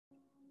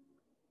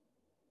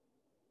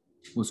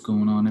What's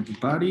going on,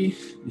 everybody?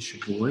 It's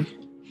your boy,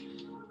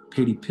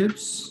 Petey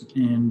Pips,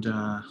 and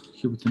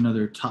here with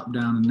another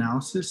top-down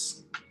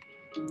analysis.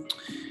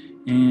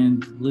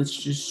 And let's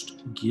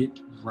just get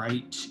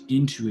right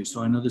into it.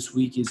 So I know this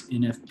week is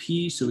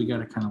NFP, so we got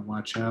to kind of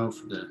watch out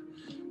for the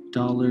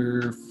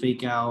dollar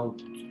fake out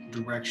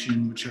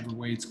direction, whichever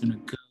way it's going to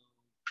go.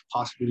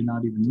 Possibly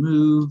not even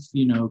move,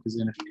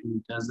 because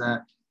NFP does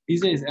that.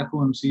 These days,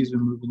 FOMC has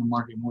been moving the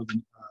market more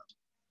than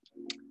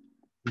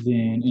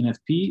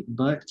NFP,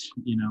 but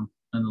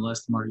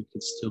nonetheless, the market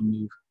could still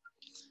move.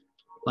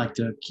 Like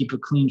to keep a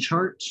clean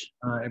chart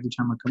every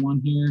time I come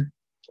on here.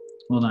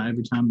 Well, not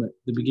every time, but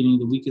the beginning of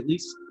the week at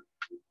least.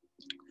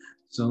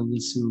 So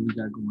let's see what we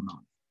got going on.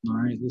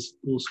 All right, let's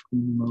full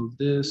screen mode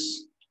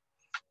this.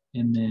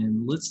 And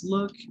then let's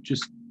look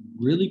just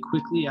really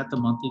quickly at the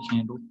monthly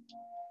candle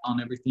on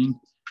everything,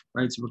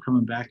 right? So we're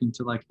coming back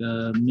into like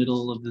the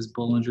middle of this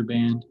Bollinger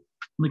Band.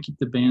 I'm gonna keep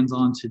the bands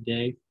on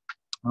today.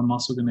 I'm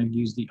also gonna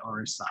use the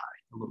RSI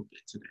a little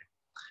bit today.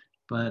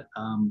 But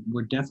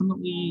we're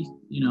definitely,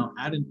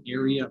 at an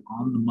area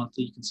on the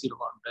monthly. You can see it a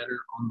lot better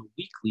on the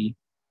weekly.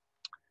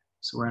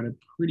 So we're at a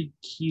pretty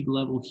key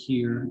level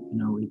here.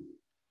 It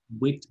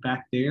wicked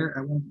back there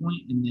at one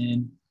point, and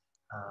then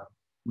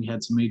we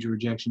had some major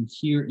rejection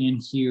here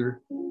and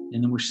here,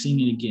 and then we're seeing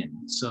it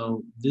again.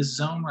 So this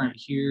zone right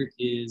here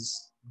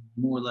is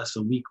more or less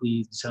a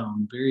weekly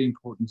zone, very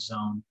important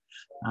zone.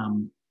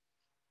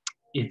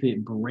 If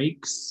it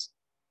breaks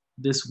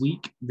this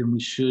week, then we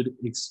should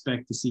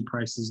expect to see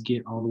prices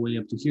get all the way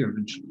up to here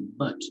eventually.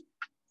 But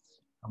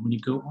when you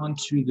go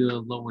onto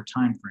the lower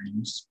time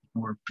frames,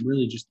 or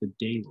really just the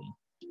daily,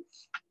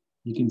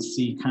 you can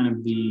see kind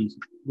of the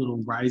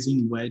little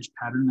rising wedge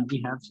pattern that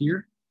we have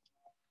here.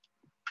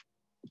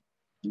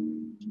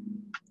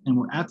 And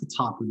we're at the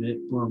top of it,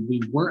 or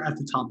we were at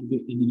the top of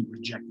it, and then it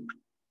rejected.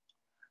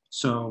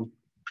 So,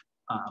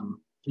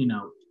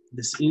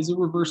 this is a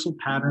reversal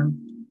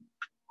pattern.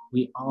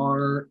 We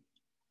are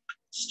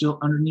still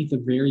underneath a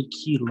very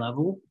key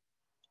level.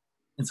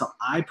 And so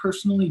I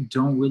personally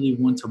don't really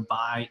want to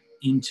buy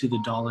into the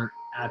dollar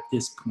at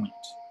this point.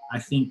 I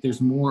think there's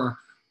more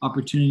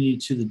opportunity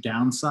to the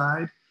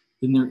downside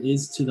than there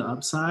is to the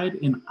upside.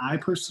 And I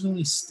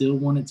personally still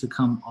want it to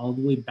come all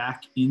the way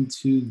back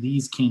into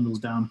these candles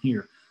down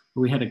here,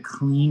 where we had a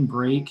clean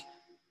break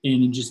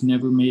and it just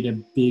never made a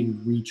big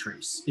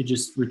retrace. It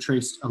just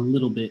retraced a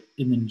little bit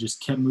and then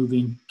just kept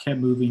moving, kept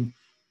moving,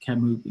 kept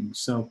moving.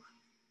 So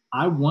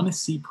I want to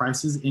see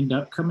prices end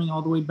up coming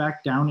all the way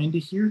back down into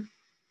here,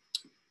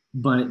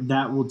 but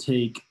that will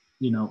take,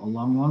 a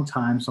long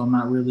time. So I'm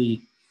not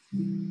really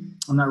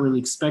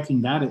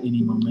expecting that at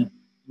any moment.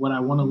 What I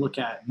want to look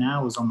at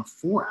now is on the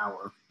 4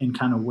 hour and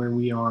kind of where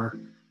we are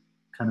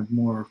kind of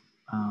more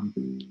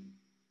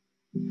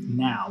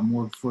now,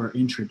 more for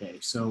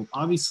intraday. So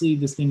obviously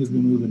this thing has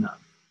been moving up.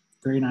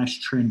 Very nice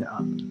trend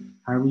up.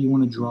 However you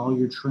want to draw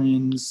your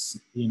trends,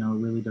 it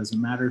really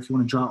doesn't matter. If you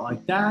want to draw it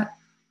like that,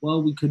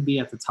 well, we could be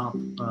at the top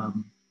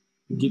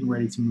getting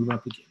ready to move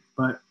up again.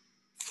 But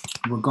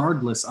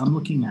regardless, I'm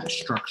looking at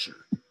structure.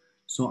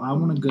 So I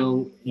want to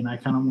go and I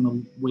kind of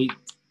want to wait,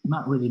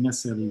 not really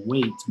necessarily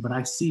wait, but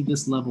I see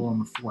this level on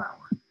the 4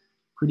 hour.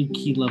 Pretty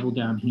key level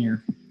down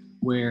here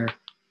where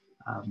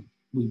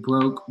we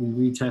broke, we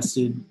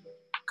retested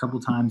a couple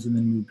times and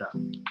then moved up.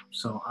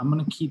 So I'm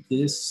going to keep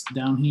this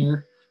down here.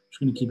 I'm just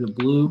going to keep it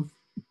blue.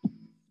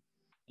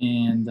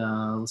 And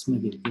let's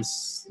make it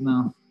this,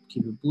 no,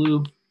 keep it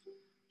blue.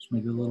 Just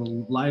make it a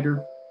little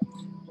lighter.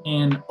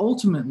 And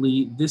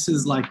ultimately, this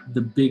is like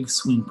the big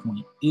swing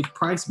point. If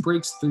price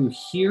breaks through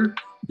here,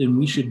 then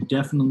we should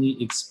definitely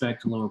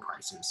expect lower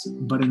prices.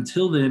 But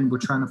until then, we're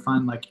trying to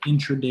find like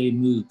intraday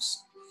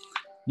moves.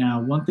 Now,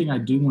 one thing I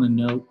do want to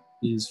note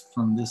is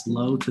from this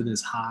low to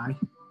this high,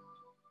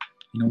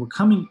 we're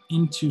coming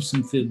into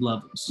some fib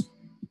levels.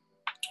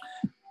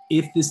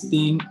 If this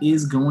thing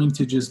is going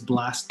to just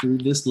blast through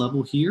this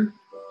level here,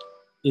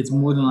 it's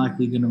more than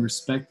likely going to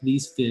respect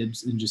these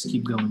fibs and just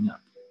keep going up.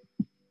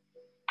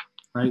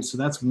 Right, so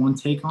that's one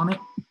take on it.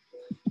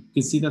 You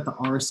can see that the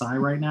RSI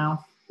right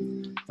now,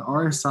 the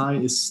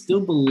RSI is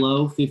still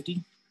below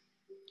 50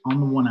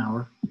 on the 1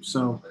 hour.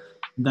 So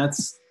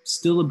that's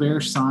still a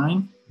bearish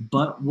sign,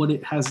 but what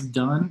it has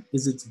done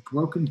is it's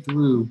broken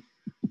through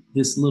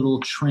this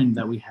little trend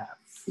that we have.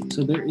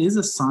 So there is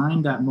a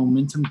sign that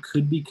momentum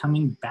could be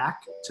coming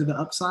back to the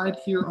upside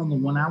here on the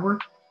 1 hour,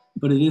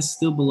 but it is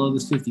still below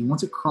this 50.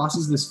 Once it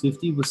crosses this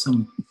 50 with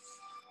some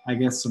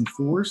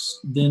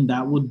force, then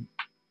that would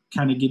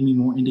kind of give me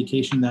more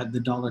indication that the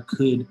dollar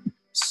could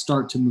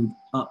start to move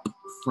up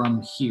from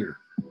here.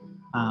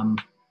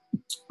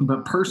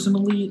 But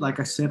personally, like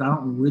I said, I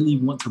don't really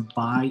want to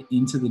buy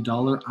into the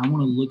dollar. I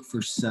want to look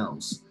for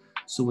sells.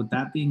 So with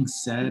that being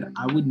said,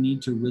 I would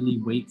need to really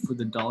wait for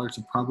the dollar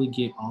to probably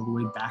get all the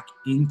way back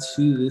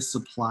into this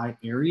supply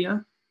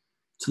area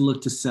to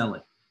look to sell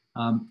it.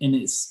 And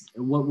it's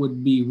what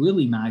would be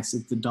really nice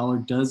if the dollar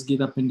does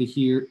get up into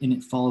here and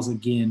it falls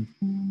again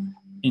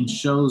and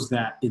shows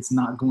that it's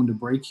not going to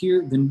break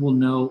here, then we'll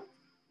know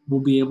we'll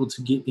be able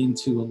to get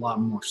into a lot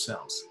more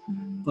sells.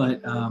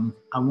 But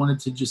I wanted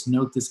to just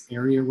note this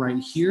area right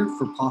here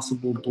for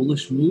possible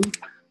bullish move.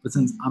 But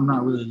since I'm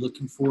not really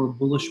looking for a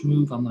bullish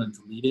move, I'm going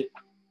to delete it.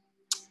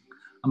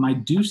 I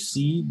do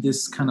see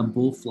this kind of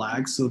bull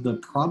flag, so the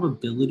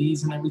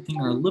probabilities and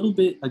everything are a little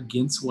bit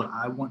against what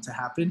I want to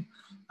happen.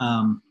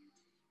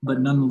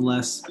 But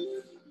nonetheless,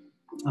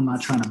 I'm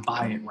not trying to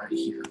buy it right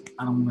here.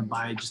 I don't want to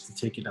buy it just to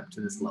take it up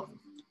to this level.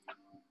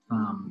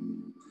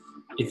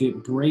 If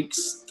it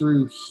breaks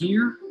through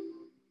here,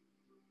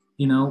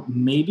 you know,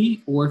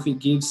 maybe, or if it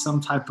gives some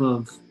type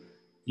of,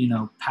 you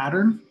know,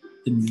 pattern,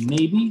 then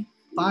maybe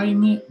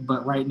buying it.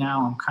 But right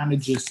now, I'm kind of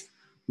just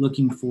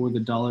looking for the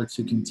dollar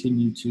to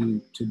continue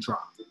to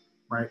drop,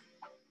 right?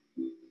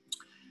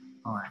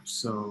 All right,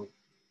 so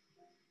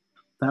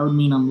that would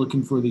mean I'm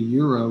looking for the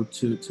euro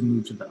to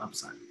move to the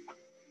upside.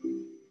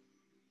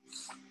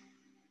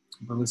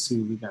 But let's see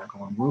what we got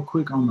going. Real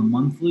quick on the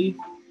monthly.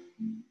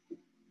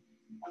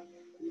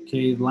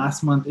 Okay,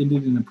 last month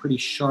ended in a pretty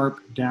sharp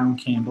down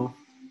candle,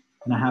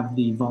 and I have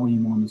the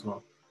volume on as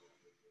well.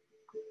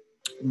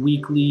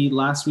 Weekly,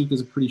 last week was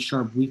a pretty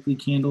sharp weekly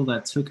candle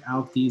that took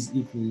out these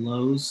equal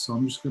lows. So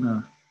I'm just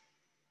gonna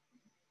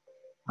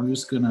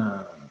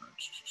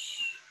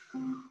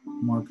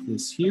mark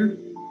this here.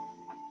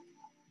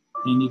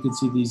 And you can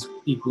see these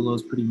equal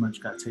lows pretty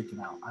much got taken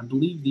out. I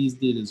believe these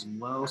did as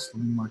well. So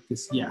let me mark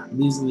this. Yeah,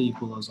 these are the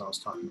equal lows I was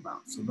talking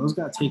about. So those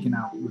got taken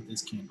out with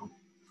this candle.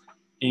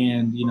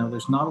 And, you know,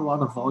 there's not a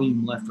lot of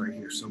volume left right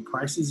here. So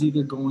price is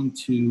either going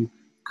to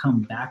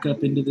come back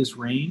up into this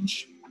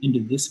range, into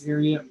this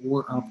area,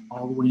 or up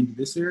all the way into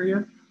this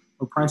area,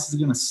 or price is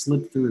going to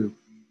slip through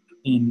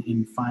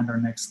and find our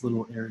next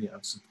little area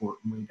of support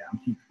way down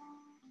here.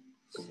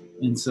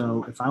 And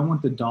so if I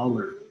want the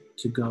dollar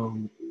to go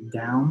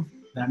down,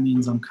 that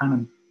means I'm kind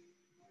of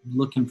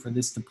looking for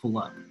this to pull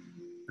up.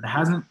 But it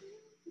hasn't,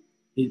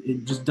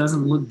 it just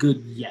doesn't look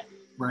good yet,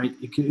 right?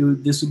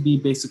 This would be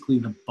basically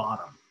the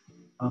bottom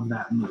of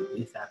that move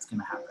if that's going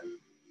to happen.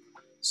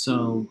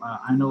 So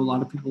I know a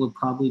lot of people are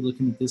probably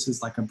looking at this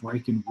as like a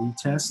break and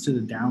retest to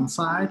the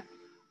downside.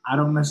 I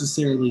don't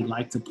necessarily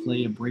like to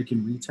play a break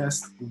and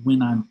retest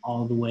when I'm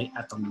all the way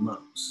at the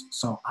lows.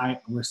 So I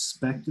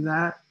respect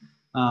that,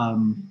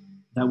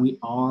 that we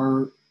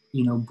are,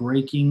 you know,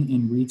 breaking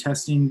and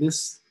retesting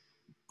this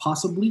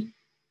possibly.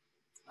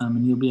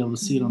 And you'll be able to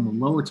see it on the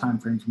lower time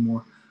frames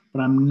more,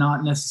 but I'm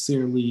not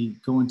necessarily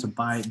going to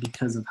buy it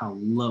because of how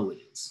low it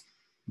is,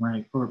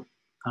 right? Or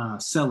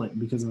sell it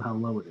because of how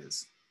low it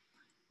is.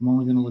 I'm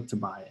only going to look to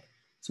buy it.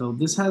 So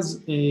this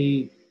has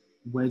a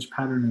wedge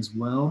pattern as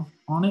well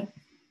on it.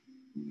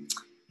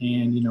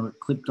 And, you know, it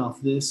clipped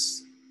off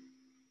this.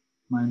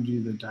 Mind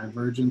you, the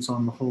divergence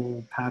on the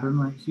whole pattern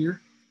right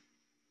here.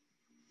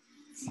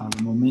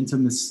 The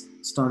momentum is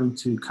starting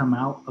to come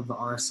out of the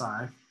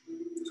RSI.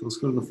 So let's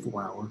go to the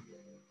 4 hour.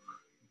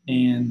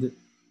 And,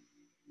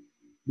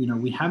 you know,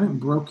 we haven't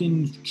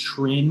broken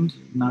trend,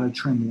 not a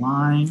trend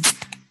line,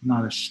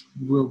 not a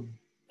real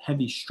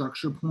heavy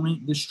structure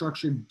point. This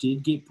structure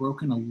did get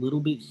broken a little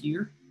bit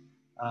here.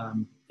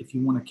 If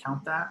you want to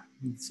count that,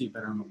 you can see it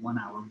better on the 1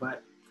 hour,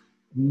 but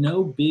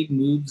no big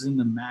moves in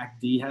the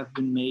MACD have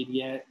been made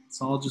yet. It's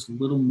all just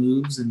little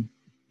moves. And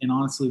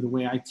honestly, the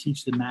way I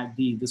teach the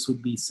MACD, this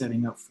would be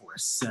setting up for a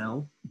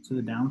sell to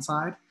the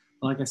downside.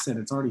 But like I said,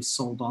 it's already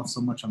sold off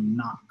so much, I'm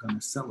not going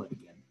to sell it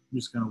again. I'm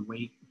just going to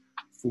wait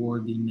for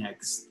the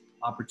next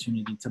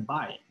opportunity to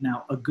buy it.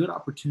 Now, a good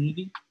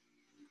opportunity,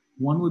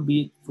 one would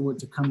be for it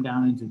to come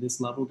down into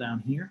this level down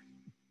here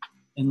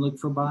and look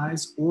for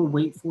buys, or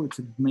wait for it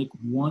to make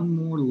one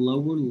more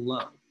lower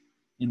low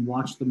and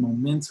watch the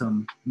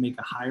momentum make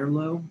a higher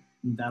low,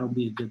 and that'll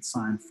be a good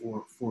sign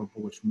for a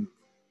bullish move,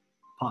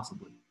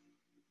 possibly.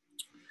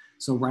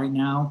 So right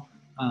now,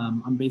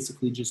 I'm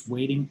basically just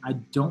waiting. I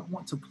don't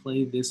want to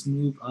play this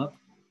move up,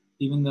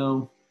 even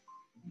though,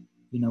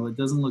 you know, it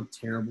doesn't look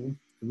terrible.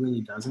 It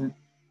really doesn't.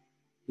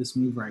 This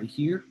move right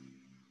here,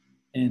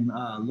 and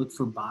look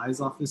for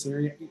buys off this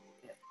area.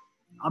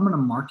 I'm going to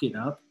mark it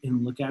up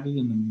and look at it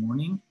in the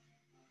morning,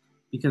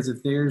 because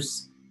if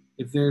there's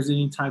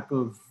any type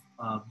of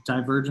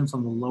divergence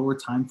on the lower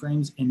time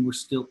frames and we're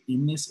still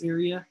in this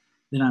area,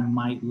 then I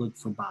might look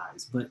for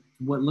buys. But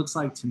what looks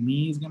like to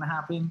me is going to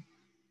happen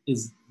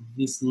is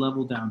this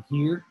level down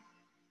here.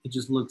 It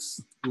just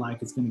looks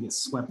like it's going to get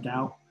swept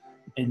out,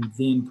 and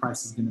then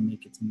price is going to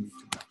make its move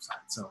to the upside.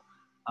 So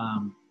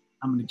I'm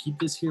going to keep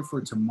this here for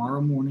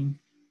tomorrow morning.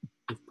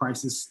 If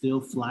price is still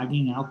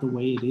flagging out the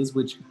way it is,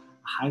 which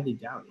I highly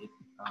doubt it,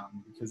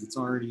 because it's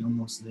already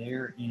almost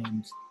there,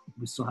 and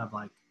we still have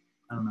like,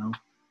 I don't know,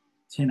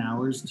 10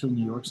 hours till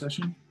New York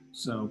session.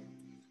 So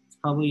it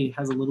probably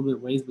has a little bit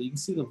ways, but you can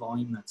see the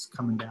volume that's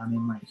coming down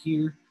in right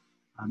here.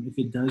 If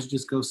it does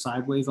just go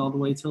sideways all the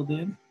way till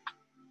then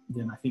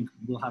I think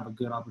we'll have a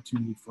good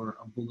opportunity for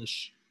a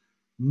bullish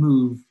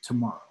move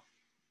tomorrow.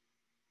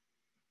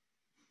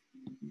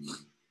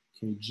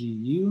 Okay,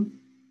 GU.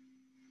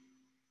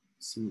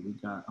 Let's see what we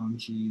got on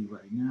GU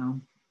right now.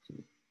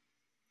 Okay.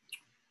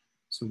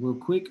 So real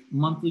quick,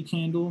 monthly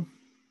candle.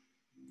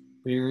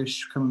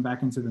 Bearish coming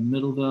back into the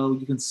middle though.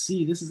 You can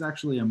see this is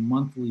actually a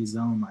monthly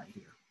zone right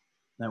here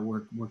that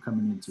we're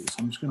coming into. So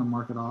I'm just gonna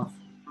mark it off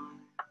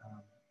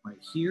right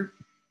here.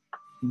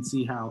 You can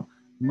see how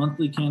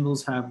monthly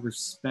candles have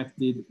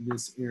respected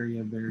this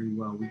area very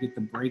well. We get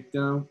the break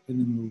though, and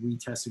then we're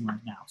retesting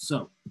right now.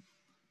 So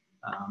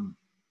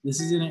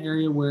this is in an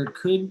area where it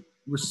could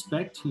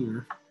respect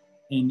here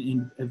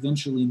and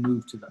eventually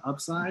move to the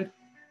upside.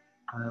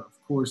 Of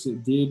course,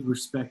 it did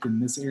respect in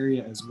this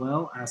area as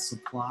well as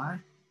supply.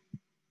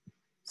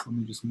 So let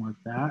me just mark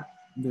that.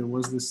 There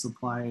was this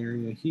supply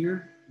area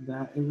here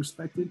that it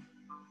respected.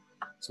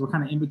 So we're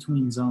kind of in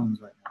between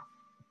zones right now.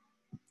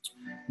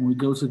 When we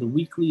go to the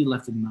weekly,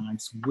 left a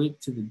nice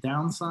wick to the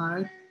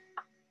downside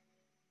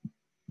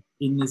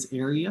in this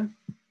area.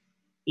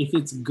 If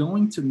it's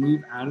going to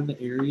move out of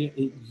the area,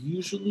 it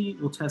usually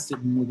will test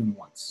it more than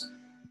once.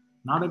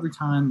 Not every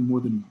time, more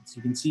than once.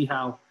 You can see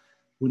how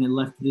when it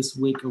left this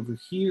wick over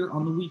here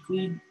on the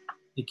weekly,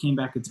 it came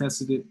back and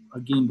tested it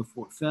again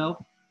before it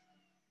fell.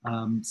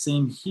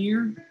 Same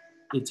here,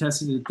 it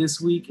tested it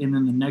this week, and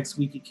then the next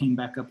week it came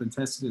back up and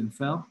tested it and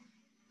fell.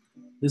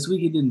 This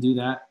week it didn't do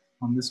that.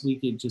 On this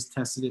week it just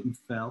tested it and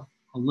fell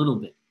a little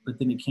bit, but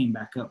then it came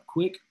back up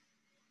quick.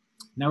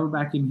 Now we're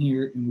back in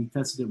here and we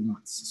tested it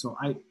once. So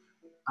I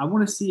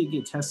want to see it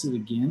get tested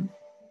again.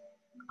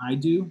 I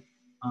do,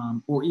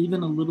 or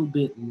even a little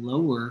bit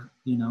lower,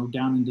 you know,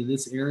 down into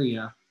this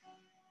area,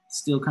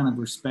 still kind of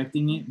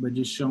respecting it, but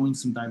just showing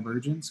some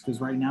divergence,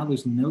 because right now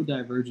there's no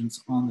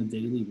divergence on the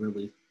daily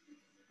really.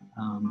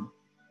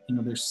 You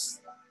know, there's,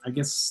 I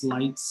guess,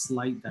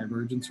 slight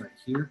divergence right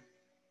here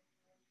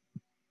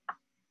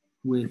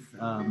with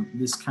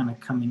this kind of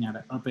coming at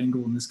an up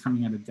angle and this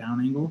coming at a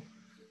down angle.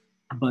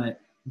 But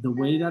the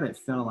way that it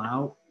fell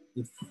out,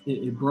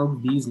 it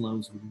broke these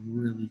lows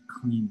really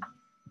cleanly,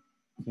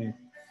 okay?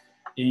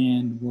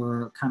 And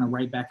we're kind of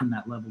right back in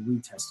that level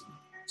retesting.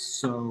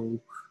 So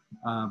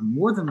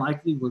more than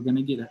likely, we're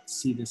gonna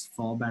see this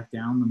fall back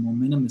down. The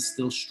momentum is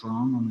still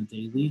strong on the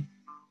daily.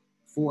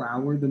 4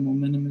 hour, the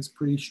momentum is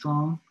pretty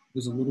strong.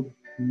 There's a little,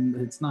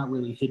 it's not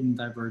really hidden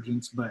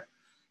divergence, but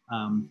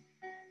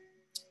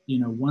you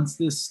know, once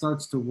this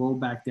starts to roll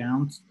back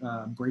down,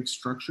 break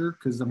structure,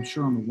 because I'm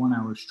sure on the 1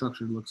 hour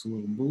structure looks a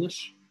little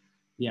bullish.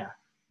 Yeah,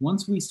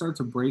 once we start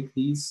to break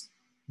this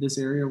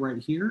area right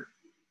here,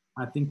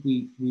 I think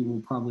we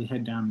will probably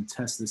head down and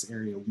test this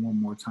area one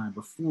more time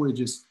before it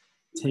just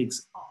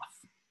takes off,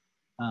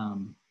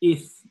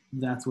 if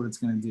that's what it's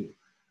going to do.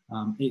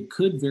 It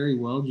could very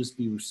well just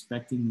be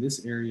respecting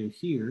this area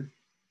here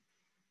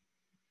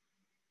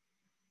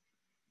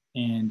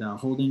and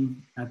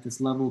holding at this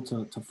level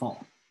to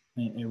fall.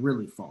 And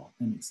really fall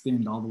and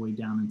extend all the way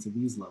down into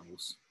these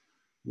levels,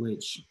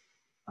 which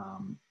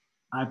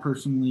I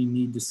personally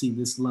need to see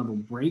this level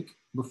break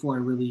before I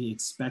really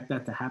expect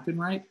that to happen,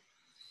 right?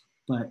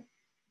 But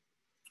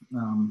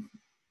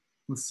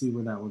let's see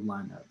where that would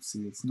line up.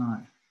 See, it's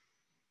not,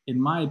 in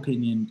my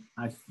opinion,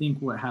 I think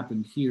what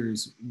happened here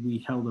is we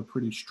held a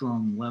pretty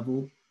strong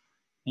level,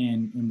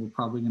 and we're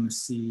probably going to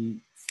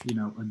see, you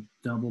know, a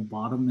double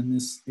bottom in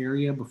this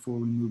area before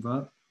we move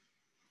up.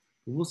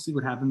 But we'll see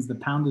what happens. The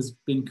pound has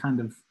been kind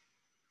of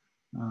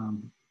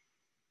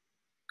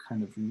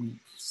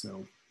weak.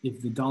 So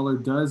if the dollar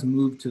does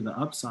move to the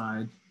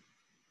upside,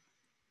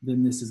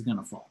 then this is going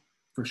to fall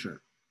for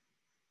sure.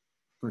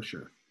 For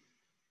sure.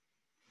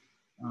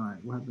 All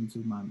right, what happened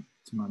to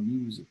my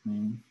music,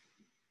 man?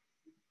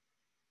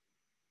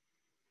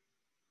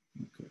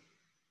 Okay.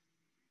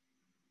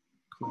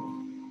 Play.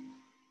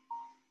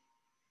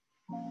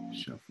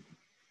 Shuffle.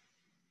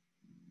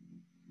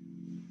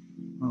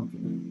 Okay.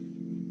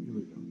 Here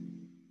we go.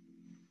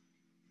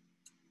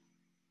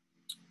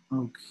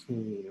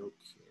 Okay.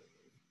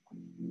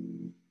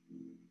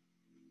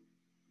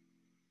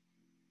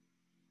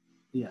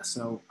 Yeah,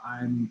 so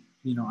I'm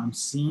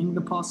seeing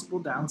the possible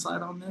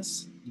downside on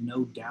this,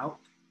 no doubt.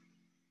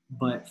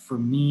 But for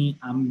me,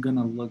 I'm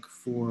gonna look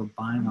for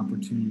buying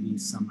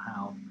opportunities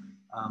somehow,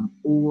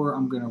 or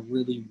I'm gonna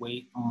really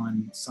wait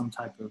on some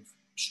type of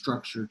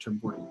structure to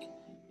break.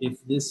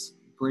 If this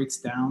breaks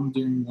down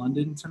during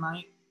London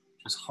tonight,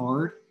 just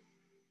hard,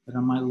 then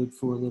I might look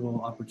for a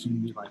little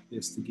opportunity like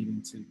this to get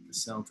into the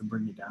sell to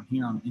bring it down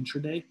here on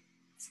intraday.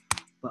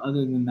 But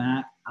other than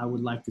that, I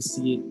would like to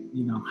see it,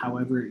 you know,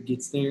 however it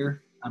gets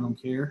there, I don't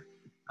care.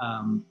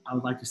 I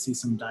would like to see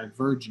some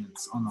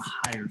divergence on the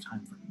higher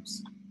time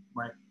frames,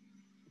 right?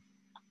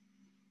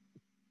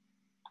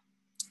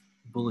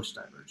 Bullish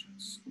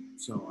divergence.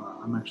 So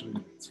I'm actually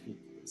going to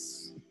take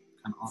this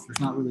kind of off. There's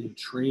not really a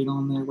trade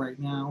on there right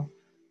now.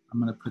 I'm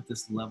going to put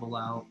this level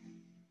out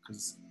because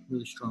it's a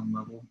really strong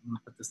level. I'm going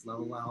to put this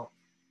level out,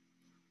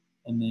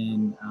 and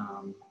then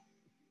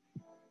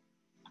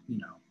you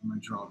know, I'm going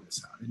to draw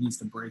this out. It needs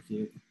to break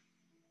it,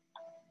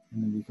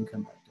 and then we can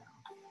come back down.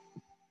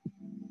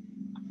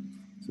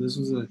 So this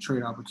was a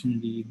trade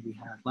opportunity we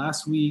had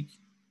last week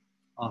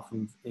off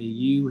of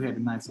AU. We had a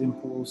nice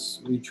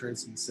impulse,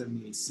 retracing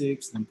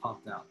 78.6, then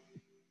popped out.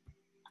 It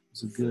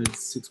was a good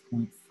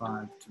 6.5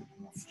 to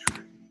 1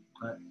 trade.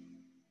 But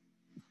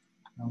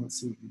Now let's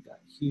see what we got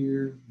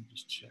here. Let me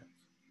just check.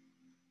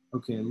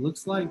 Okay, it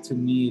looks like to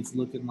me it's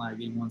looking like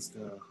it wants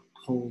to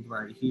hold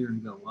right here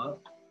and go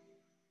up.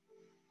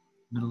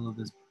 Middle of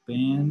this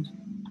band.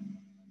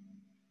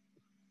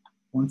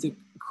 Once it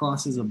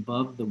crosses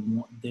above the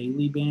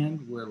daily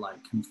band, we're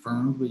like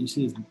confirmed. What you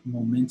see is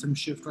momentum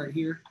shift right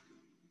here.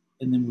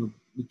 And then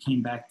we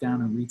came back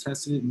down and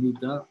retested it and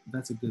moved up.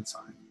 That's a good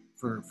sign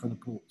for the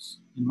pulls,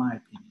 in my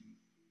opinion.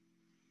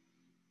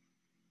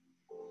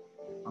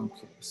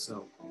 Okay,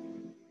 so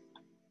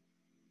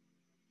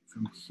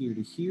from here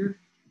to here,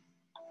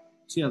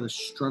 see how the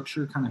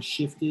structure kind of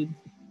shifted?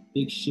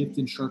 Big shift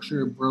in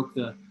structure. It broke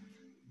the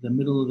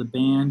middle of the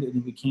band, and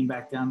then we came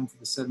back down into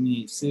the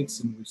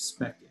 78.6 and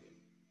respected it.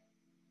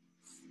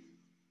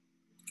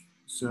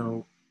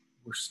 So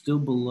we're still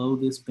below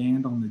this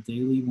band on the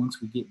daily. Once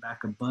we get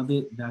back above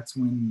it, that's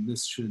when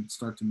this should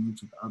start to move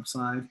to the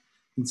upside.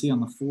 You can see on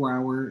the 4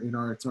 hour,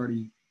 it's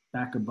already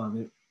back above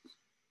it.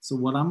 So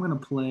what I'm going to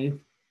play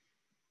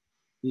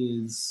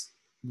is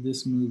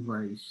this move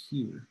right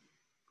here,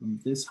 from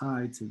this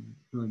high to,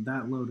 or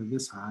that low to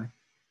this high.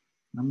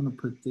 And I'm going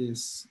to put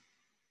this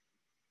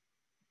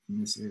in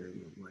this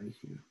area right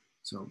here.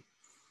 So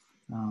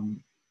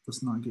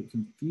let's not get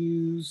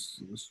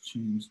confused. Let's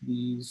change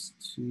these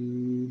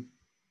to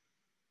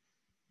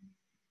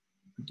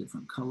a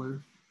different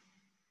color.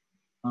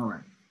 All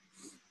right.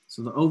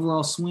 So the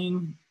overall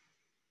swing,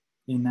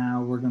 and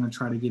now we're going to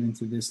try to get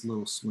into this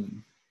little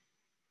swing.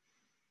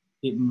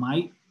 It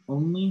might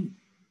only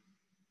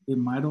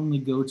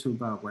go to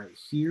about right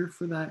here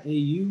for that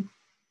AU.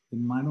 It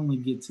might only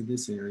get to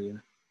this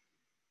area,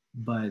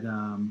 but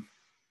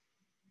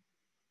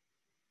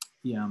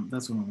yeah,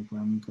 that's what I'm going to play.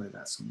 I'm going to play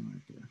that swing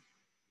right there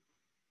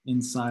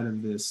inside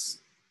of this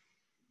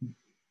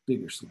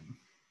bigger swing.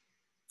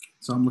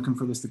 So I'm looking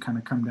for this to kind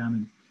of come down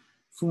and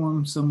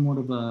form somewhat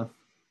of a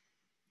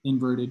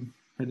inverted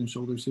head and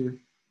shoulders here.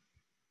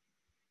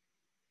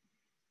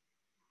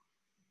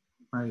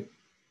 Right?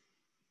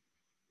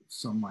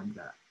 Something like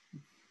that.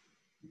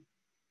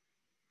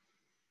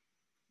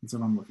 That's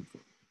what I'm looking for.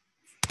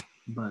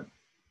 But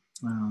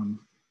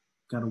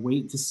got to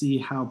wait to see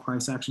how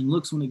price action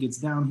looks when it gets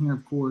down here,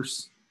 of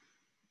course.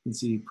 You can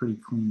see a pretty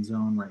clean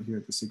zone right here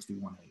at the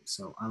 61.8.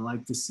 So I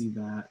like to see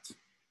that.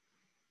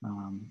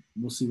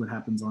 We'll see what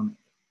happens on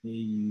AU.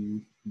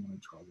 I'm going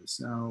to draw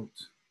this out.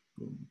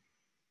 Boom.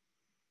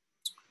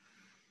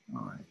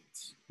 All right.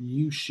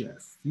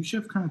 UCHF.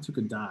 UCHF kind of took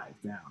a dive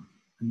down.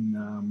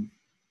 And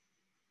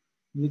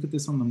look at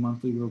this on the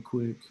monthly real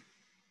quick.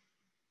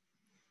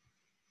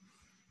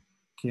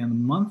 Okay, and the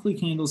monthly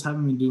candles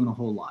haven't been doing a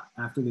whole lot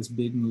after this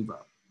big move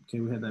up. Okay,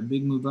 we had that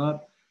big move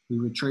up. We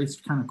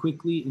retraced kind of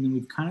quickly, and then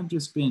we've kind of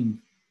just been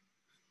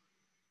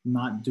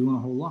not doing a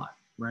whole lot,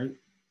 right?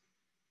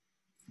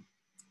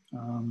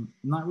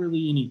 Not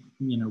really any,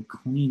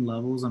 clean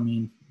levels. I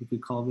mean, you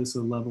could call this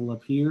a level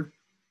up here.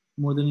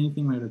 More than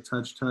anything, we had a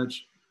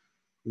touch,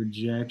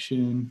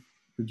 rejection,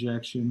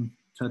 rejection,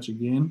 touch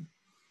again.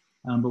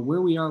 But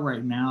where we are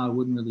right now, I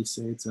wouldn't really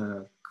say it's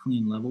a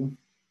clean level.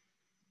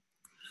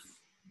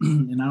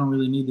 And I don't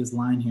really need this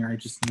line here. I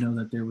just know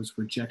that there was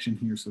rejection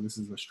here. So this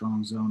is a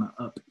strong zone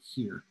up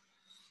here.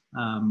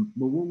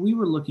 But what we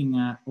were looking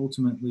at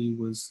ultimately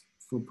was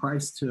for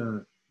price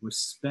to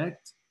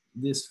respect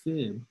this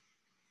fib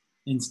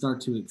and start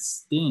to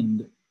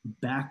extend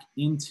back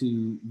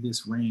into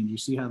this range. You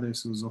see how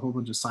this was a whole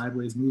bunch of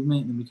sideways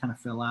movement and we kind of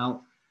fell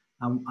out.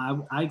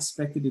 I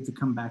expected it to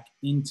come back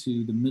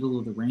into the middle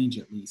of the range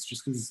at least,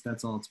 just because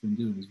that's all it's been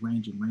doing is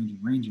ranging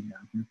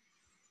down here.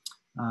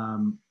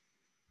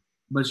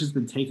 But it's just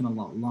been taking a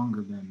lot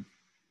longer than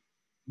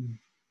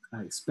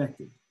I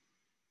expected.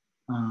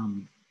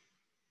 And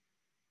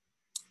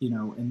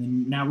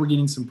then now we're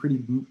getting some pretty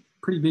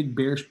big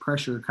bearish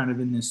pressure kind of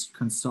in this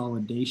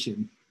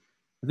consolidation.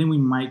 I think we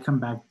might come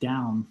back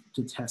down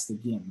to test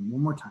again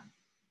one more time.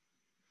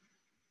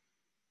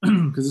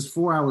 Because this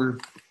 4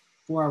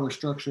 hour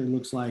structure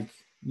looks like,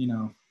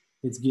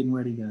 it's getting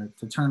ready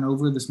to turn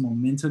over. This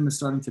momentum is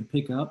starting to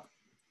pick up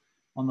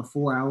on the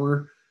 4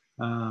 hour.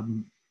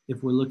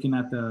 If we're looking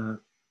at the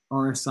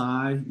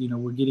RSI,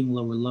 we're getting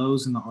lower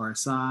lows in the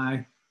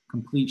RSI,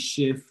 complete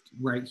shift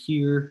right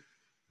here.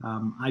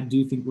 I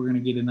do think we're going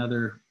to get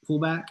another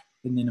pullback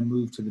and then a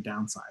move to the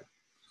downside.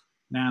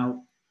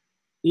 Now,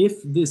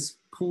 if this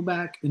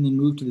pullback and then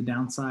move to the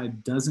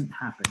downside doesn't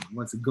happen,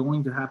 what's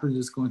going to happen is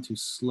it's going to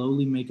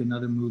slowly make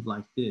another move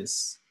like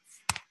this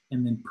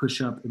and then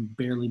push up and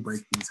barely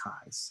break these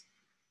highs,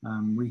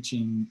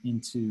 reaching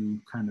into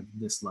kind of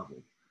this level.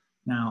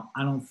 Now,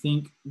 I don't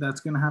think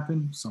that's going to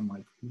happen. Something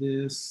like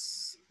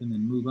this, and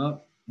then move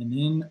up, and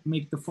then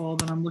make the fall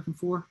that I'm looking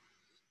for.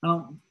 I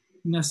don't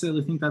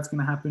necessarily think that's going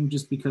to happen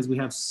just because we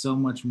have so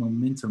much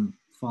momentum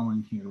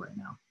falling here right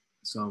now.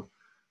 So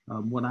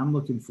what I'm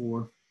looking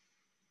for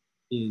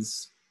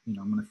is,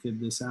 I'm going to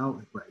fib this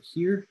out right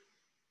here.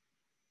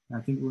 I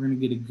think we're going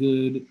to get a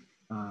good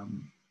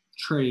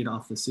trade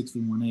off the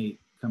 61.8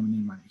 coming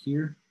in right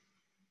here.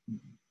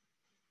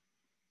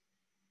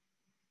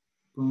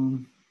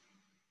 Boom.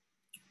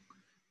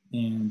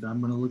 And I'm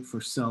going to look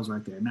for sells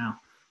right there. Now,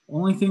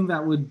 only thing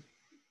that would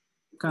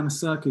kind of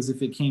suck is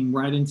if it came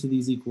right into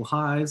these equal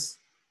highs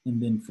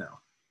and then fell.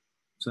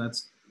 So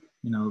that's,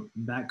 you know,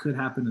 that could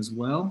happen as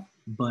well.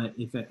 But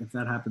if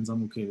that happens,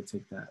 I'm okay to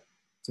take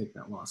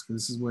that loss,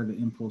 because this is where the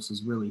impulse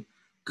is really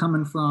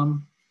coming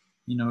from.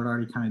 You know, it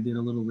already kind of did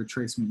a little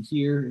retracement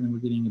here, and then we're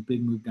getting a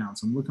big move down.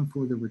 So I'm looking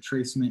for the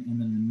retracement and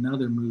then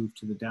another move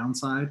to the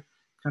downside,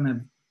 kind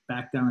of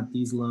back down at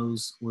these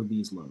lows or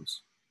these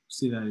lows.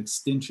 See that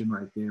extension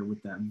right there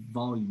with that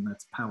volume?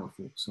 That's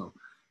powerful. So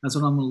that's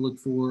what I'm going to look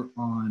for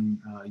on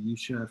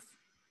UCHF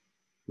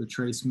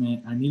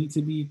retracement. I need it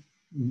to be,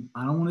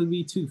 I don't want to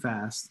be too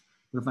fast,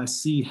 but if I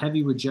see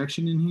heavy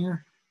rejection in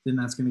here, then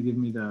that's going to give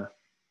me the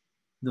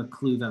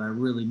clue that I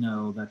really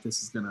know that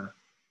this is going to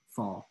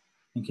fall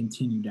and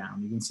continue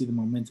down. You can see the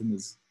momentum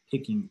is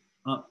picking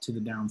up to the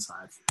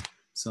downside.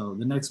 So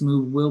the next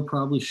move will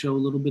probably show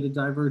a little bit of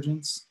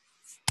divergence,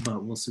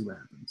 but we'll see what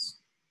happens.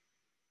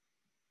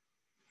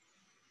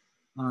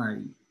 All right,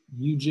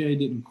 UJ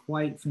didn't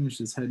quite finish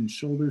his head and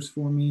shoulders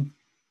for me.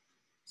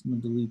 So I'm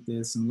gonna delete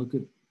this and look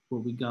at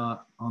what we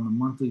got on the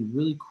monthly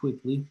really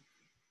quickly.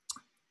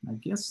 I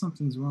guess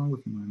something's wrong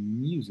with my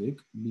music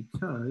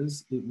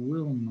because it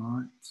will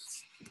not,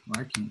 well,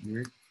 I can't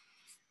hear it.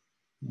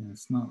 Yeah,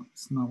 it's not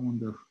one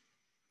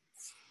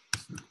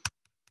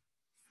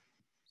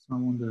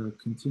to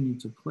continue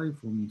to play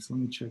for me. So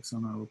let me check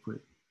some out real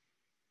quick.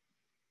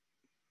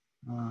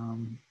 Let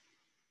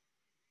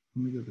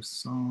me go to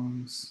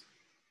songs.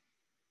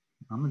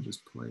 I'm gonna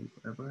just play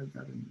whatever I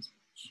got in this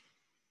bitch.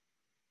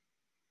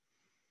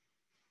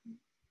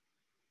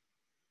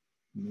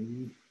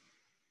 Maybe,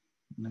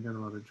 and I got a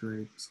lot of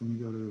Drake, so let me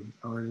go to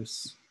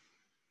artists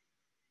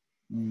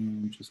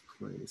and just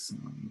play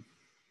some,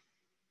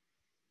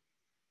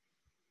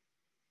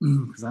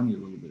 because I need a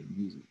little bit of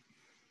music.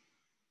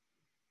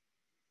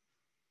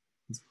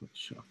 Let's play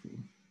shuffle,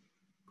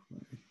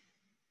 play.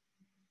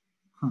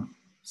 Huh,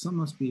 something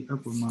must be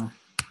up with my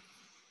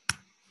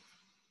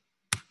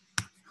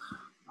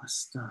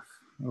stuff.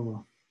 Oh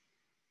well,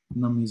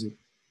 no music.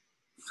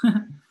 All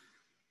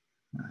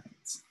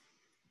right,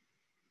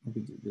 I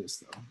could do this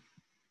though.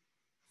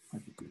 I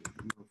could do it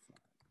real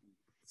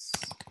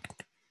fast.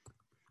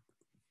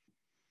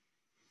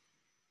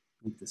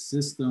 Beat the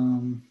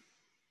system.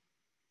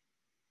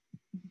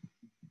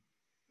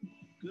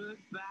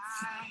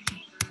 Goodbye.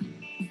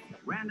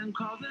 Random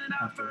calls and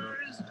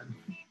offers.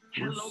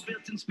 Hello,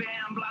 built-in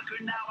spam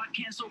blocker. Now I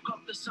can't soak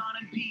up the sun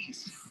in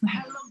peace.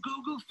 Hello,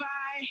 Google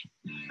Fi,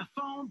 a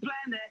phone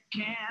plan that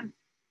can.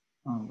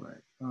 All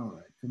right.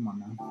 Come on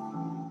now.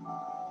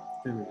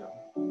 There we go.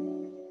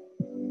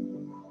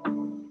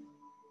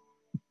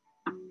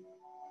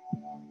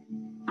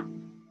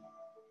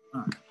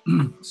 All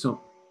right.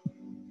 So,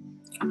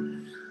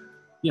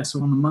 yeah,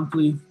 so on the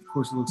monthly, of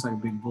course, it looks like a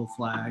big bull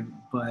flag,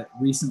 but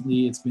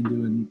recently it's been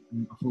doing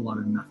a whole lot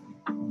of nothing.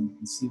 You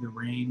can see the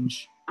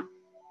range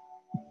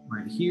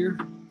right here,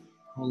 a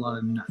whole lot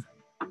of nothing,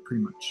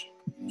 pretty much.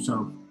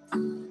 So,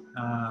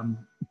 I'm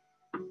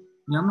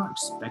not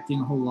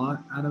expecting a whole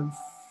lot out of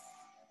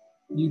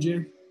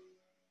UJ.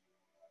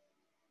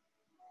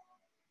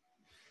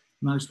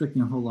 I'm not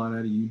expecting a whole lot out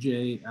of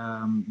UJ.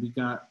 We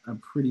got a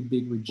pretty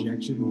big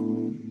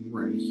rejection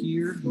right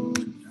here.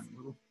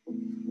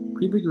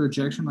 Pretty big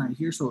rejection right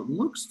here. So it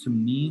looks to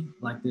me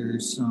like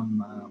there's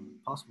some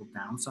possible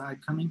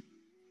downside coming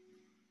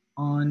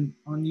on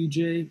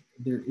UJ.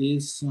 There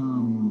is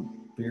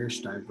some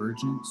bearish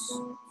divergence.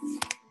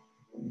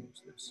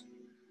 What's this?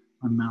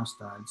 My mouse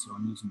died, so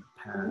I'm using the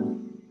pad,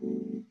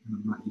 and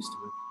I'm not used to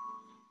it.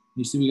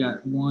 You see we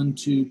got 1,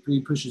 2,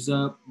 3 pushes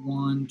up,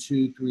 1,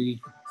 2, 3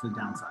 to the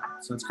downside.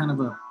 So it's kind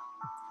of a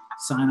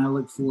sign I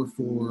look for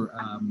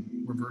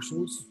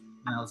reversals.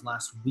 And that was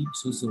last week,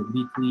 so this is a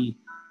weekly.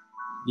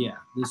 Yeah,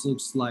 this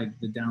looks like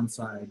the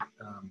downside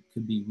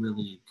could be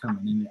really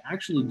coming. And it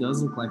actually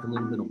does look like a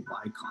little bit of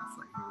Wyckoff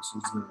right here.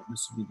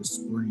 This would be the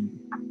spring.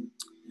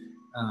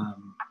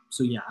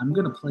 So yeah, I'm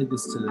gonna play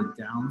this to the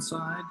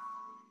downside.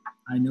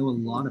 I know a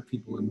lot of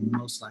people are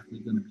most likely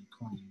gonna be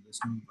playing this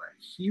move right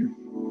here.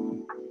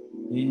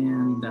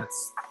 And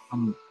that's,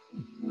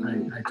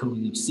 I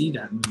totally see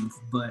that move,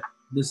 but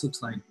this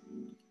looks like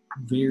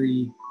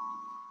very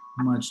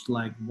much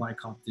like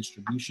Wyckoff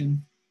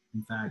distribution.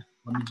 In fact,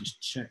 let me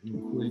just check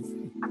real quick.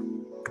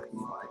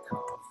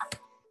 Wyckoff.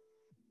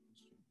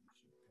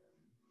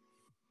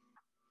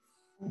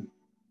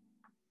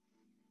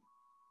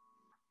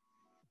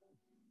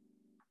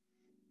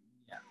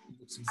 Yeah, it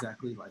looks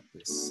exactly like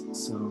this.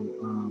 So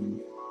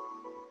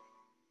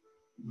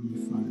let me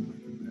find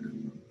like a better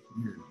one.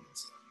 Here it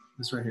is.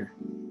 This right here.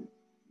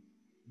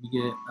 You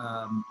get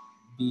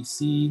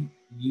BC,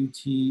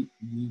 UT,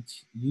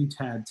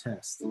 UTAD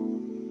test.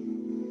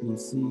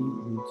 BC,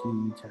 UT,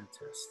 UTAD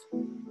test.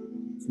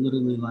 It's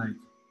literally like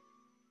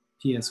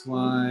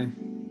PSY,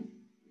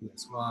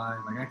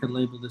 like I could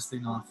label this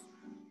thing off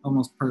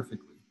almost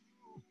perfectly.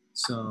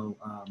 So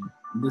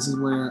this is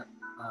where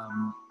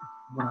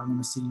what I'm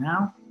gonna see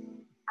now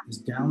is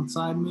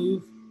downside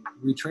move,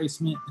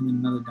 retracement, and then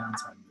another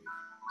downside move.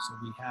 So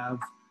we have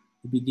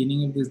the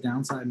beginning of this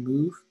downside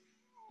move.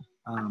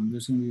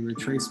 There's going to be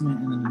retracement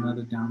and then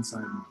another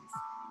downside move.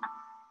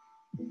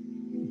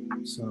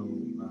 So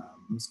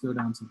let's go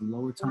down to the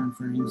lower time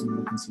frames and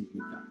look and see what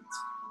we got.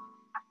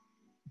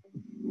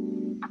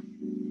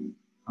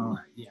 All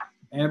right, yeah,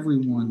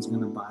 everyone's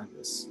going to buy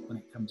this when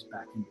it comes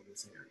back into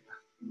this area.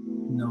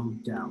 No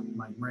doubt.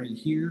 Like right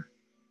here,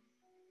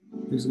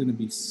 there's going to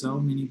be so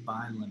many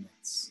buy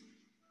limits.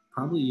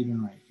 Probably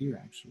even right here,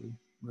 actually.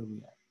 Where are we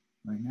at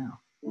right now?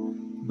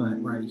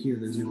 But right here,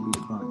 there's going to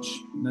be a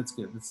bunch. That's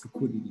good. That's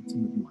liquidity to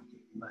move the market.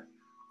 But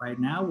right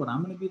now, what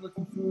I'm going to be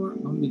looking for,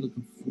 I'm going to be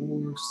looking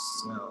for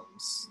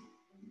sells.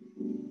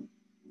 And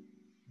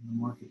the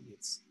market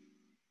gets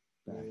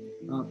back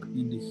up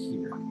into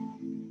here.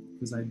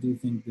 Because I do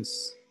think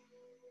this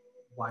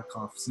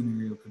Wyckoff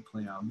scenario could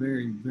play out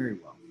very, very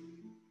well.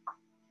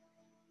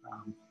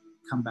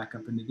 Come back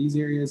up into these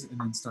areas and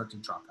then start to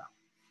drop out.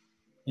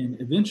 And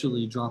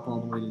eventually drop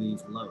all the way to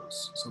these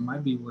lows. So it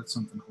might be worth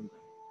something holding.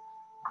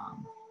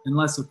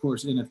 Unless, of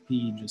course,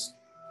 NFP just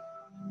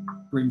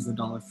brings the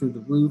dollar through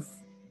the roof,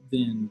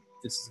 then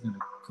this is going to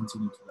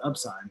continue to the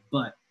upside.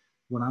 But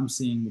what I'm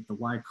seeing with the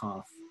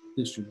Wyckoff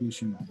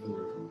distribution right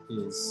here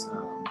is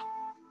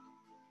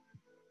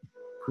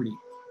pretty,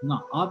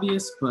 not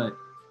obvious, but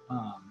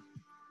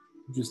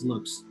just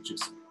looks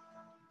just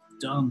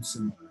dumb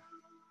similar.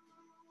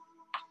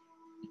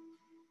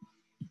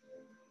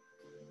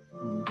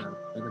 And we got a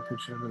better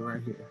picture of it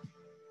right here.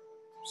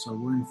 So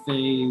we're in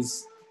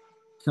phase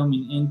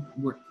coming in,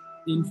 we're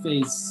in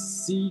phase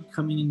C,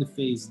 coming into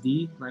phase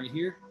D right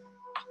here.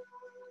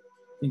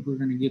 I think we're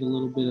going to get a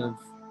little bit of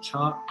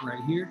chop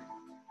right here.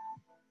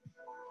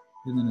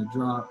 And then a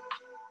drop,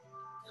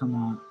 come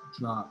out,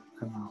 drop,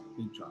 come out,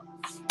 big drop.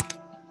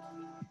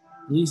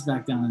 At least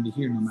back down into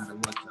here no matter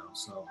what though.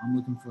 So I'm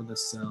looking for the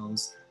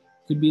sells.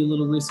 Could be a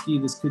little risky.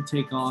 This could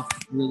take off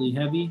really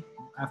heavy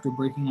after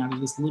breaking out of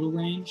this little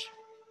range.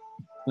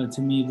 But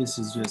to me, this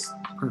is just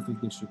perfect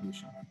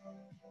distribution.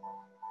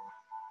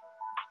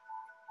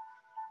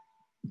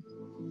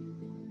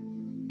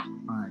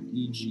 All right,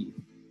 EG.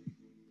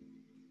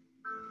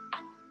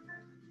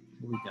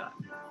 What we got?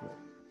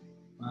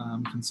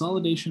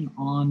 Consolidation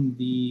on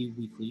the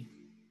weekly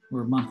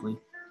or monthly.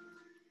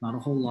 Not a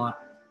whole lot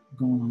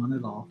going on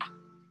at all.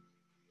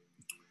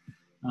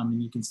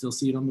 And you can still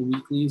see it on the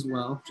weekly as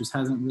well. Just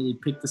hasn't really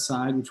picked the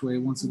side which way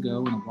it wants to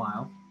go in a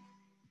while.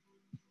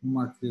 We'll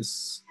mark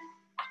this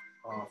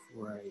off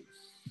right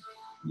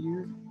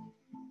here.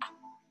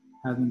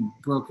 Haven't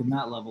broken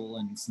that level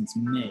since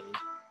May.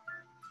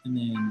 And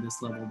then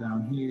this level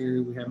down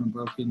here, we haven't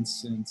broken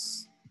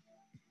since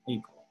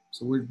April.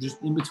 So we're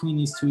just in between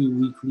these two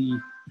weekly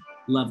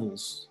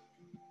levels,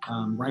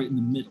 right in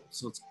the middle.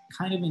 So it's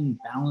kind of in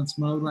balance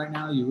mode right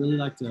now. You really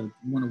want to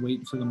wait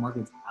until the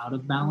market's out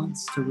of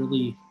balance to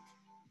really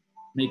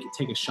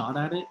take a shot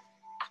at it.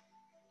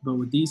 But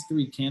with these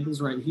three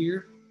candles right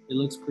here, it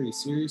looks pretty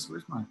serious.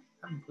 Where's my,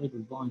 I haven't played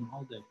with volume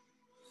all day.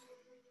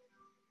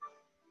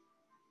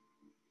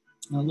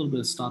 A little bit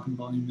of stopping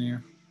volume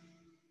there.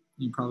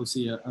 You can probably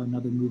see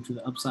another move to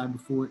the upside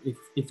before if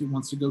it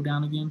wants to go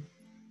down again.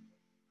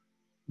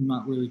 I'm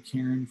not really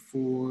caring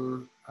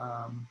for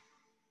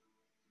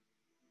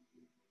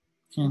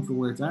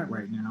where it's at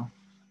right now,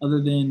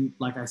 other than,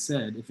 like I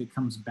said, if it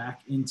comes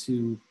back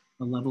into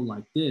a level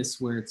like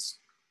this where it's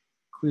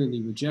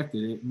clearly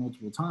rejected it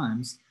multiple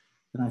times,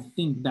 then I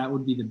think that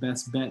would be the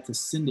best bet to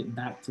send it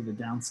back to the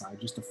downside,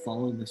 just to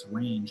follow this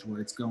range where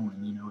it's going.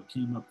 You know, it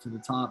came up to the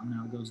top,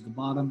 now it goes to the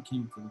bottom,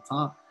 came to the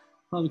top,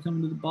 probably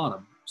coming to the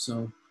bottom.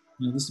 So,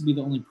 you know, this would be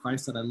the only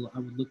price that I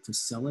would look to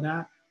sell it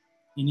at.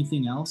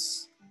 Anything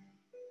else?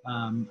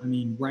 I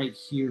mean, right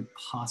here,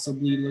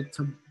 possibly look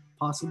to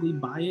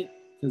buy it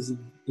because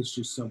it's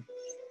just so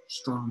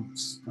strong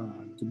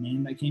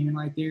demand that came in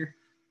right there.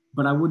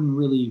 But I wouldn't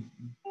really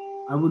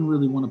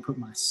want to put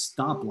my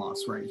stop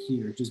loss right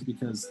here just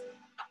because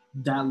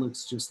that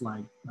looks just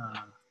like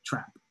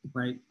trap,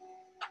 right?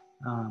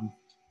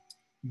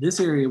 This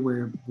area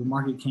where the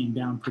market came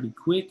down pretty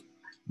quick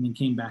and then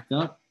came back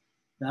up,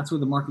 that's where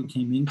the market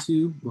came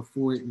into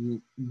before it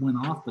went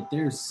off. But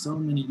there's so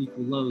many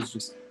equal lows,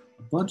 just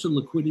a bunch of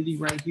liquidity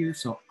right here.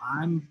 So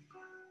I'm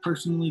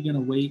personally going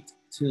to wait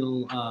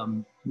till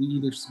we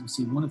either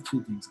see one of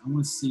two things. I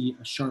want to see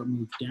a sharp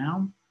move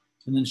down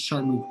and then a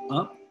sharp move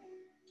up.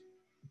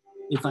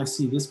 If I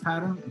see this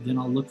pattern, then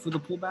I'll look for the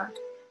pullback.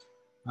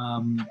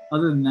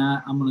 Other than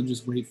that, I'm going to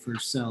just wait for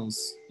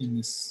sells in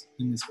this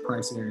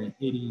price area,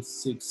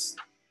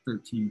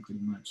 86.13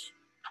 pretty much,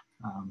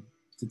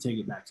 to take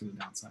it back to the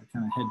downside,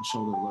 kind of head and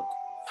shoulder look.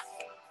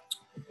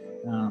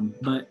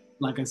 But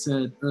like I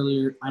said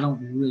earlier, I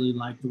don't really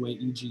like the way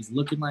EG is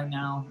looking right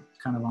now,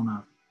 kind of on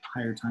a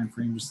higher time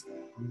frame, just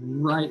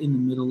right in the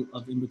middle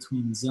of in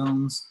between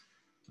zones.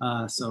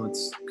 So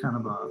it's kind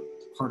of a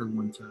harder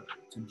one to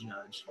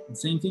judge. And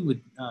same thing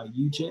with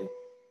GJ.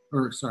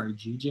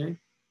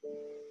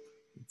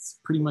 It's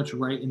pretty much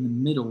right in the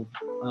middle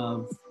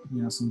of,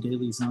 you know, some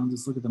daily zones.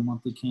 Let's look at the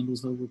monthly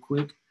candles though real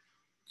quick.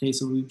 Okay,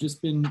 so we've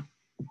just been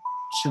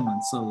chilling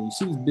slowly. You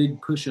see this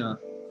big push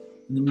up,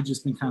 and then we've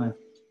just been kind of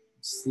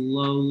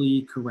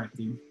slowly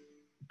correcting.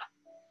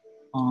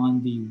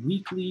 On the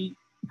weekly,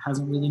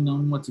 hasn't really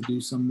known what to do.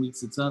 Some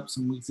weeks it's up,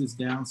 some weeks it's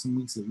down, some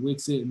weeks it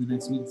wicks it, and the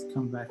next week it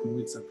comes back and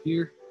wicks up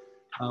here.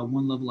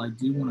 One level I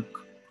do want to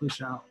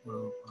push out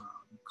or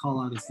call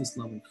out is this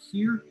level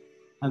here.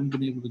 Haven't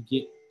been able to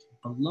get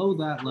below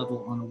that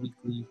level on a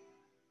weekly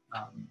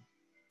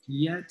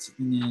yet.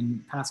 And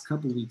then past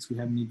couple weeks, we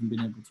haven't even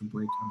been able to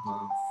break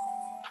above,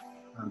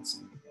 I would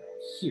say,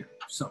 here.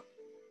 So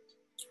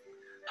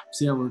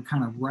see how we're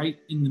kind of right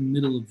in the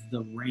middle of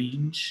the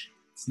range.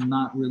 It's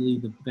not really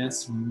the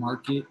best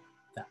market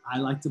that I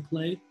like to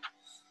play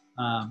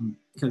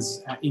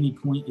because at any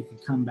point it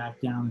could come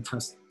back down and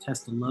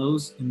test the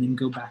lows and then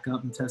go back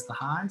up and test the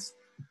highs.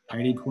 At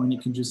any point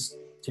it can just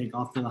take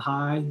off to the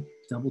high,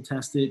 double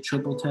test it,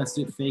 triple test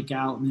it, fake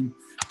out. And then,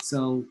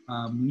 so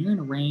when you're in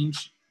a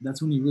range,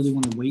 that's when you really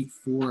want to wait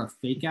for a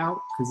fake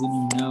out because then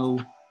you know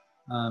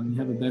you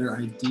have a better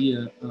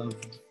idea of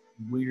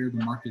where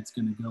the market's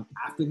going to go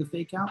after the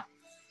fake out.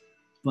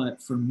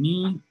 But for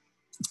me,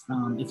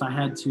 if I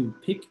had to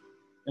pick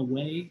a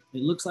way,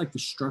 it looks like the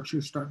structure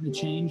is starting to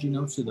change, you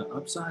know, to the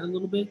upside a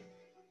little bit.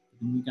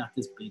 And we got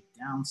this big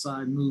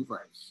downside move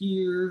right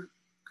here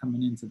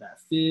coming into that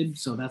fib.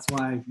 So that's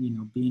why, you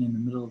know, being in the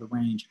middle of the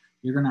range,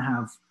 you're going to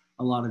have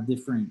a lot of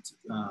different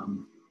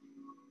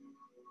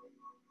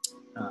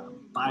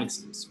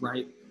biases,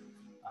 right?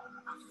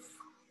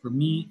 For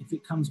me, if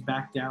it comes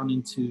back down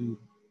into,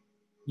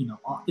 you know,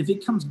 if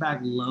it comes back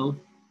low,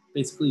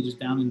 basically just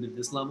down into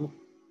this level,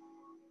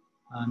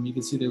 you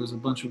can see there was a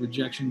bunch of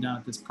rejection down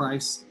at this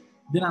price.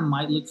 Then I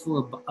might look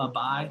for a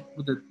buy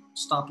with a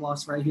stop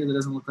loss right here. That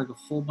doesn't look like a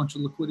whole bunch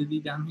of liquidity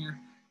down here.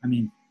 I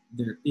mean,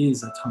 there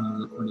is a ton of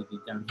liquidity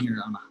down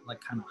here on a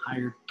like kind of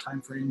higher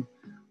time frame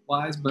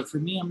wise. But for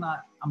me,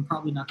 I'm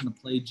probably not going to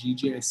play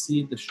GJ. I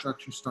see the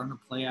structure starting to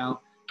play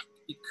out.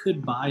 It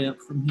could buy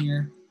up from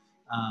here.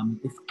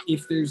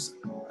 If there's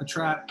a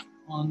trap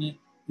on it,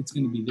 it's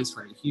going to be this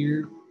right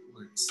here,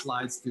 where it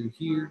slides through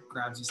here,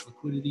 grabs this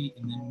liquidity,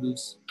 and then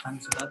moves kind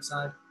of to the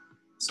upside.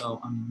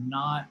 So I'm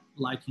not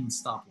liking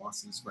stop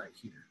losses right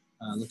here.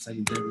 Looks like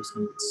it's going to get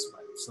swiped.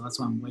 So that's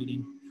why I'm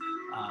waiting.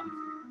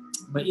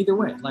 But either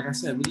way, like I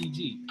said, with EG,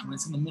 when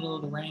it's in the middle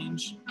of the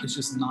range, it's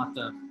just not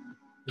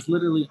it's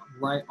literally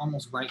right,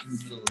 almost right in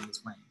the middle of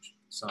this range.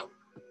 So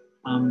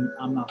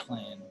I'm not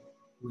playing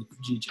with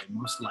GJ,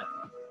 most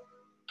likely.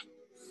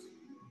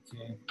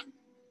 Okay.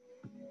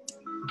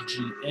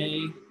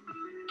 GA.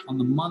 On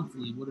the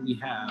monthly, what do we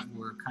have?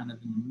 We're kind of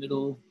in the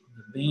middle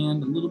of the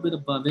band, a little bit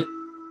above it.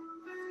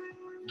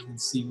 You can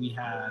see we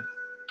had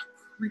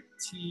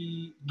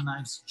pretty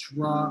nice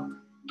drop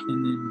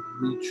and then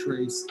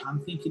retrace. I'm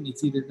thinking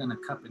it's either going to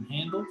cup and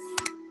handle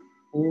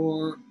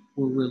or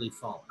we're really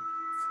falling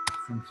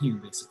from here,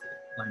 basically.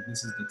 Like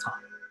this is the top.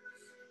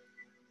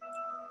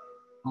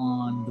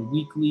 On the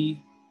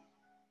weekly,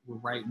 we're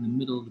right in the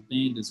middle of the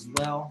band as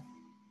well.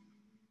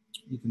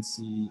 You can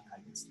see, I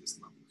guess, this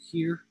level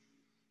here.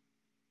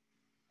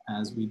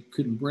 As we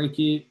couldn't break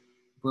it,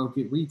 broke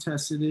it,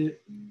 retested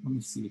it. Let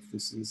me see if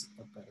this is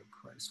a better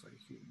price right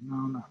here.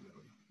 No, not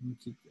really. Let me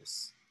keep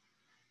this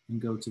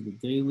and go to the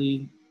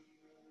daily.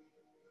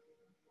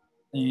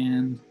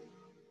 And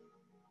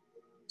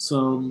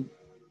so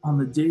on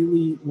the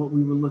daily, what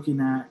we were looking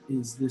at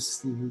is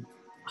this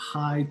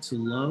high to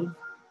low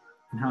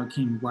and how it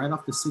came right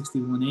off the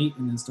 61.8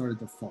 and then started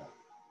to fall.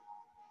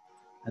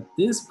 At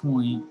this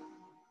point,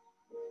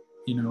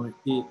 you know,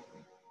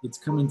 it's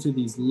coming to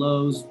these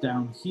lows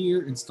down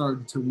here and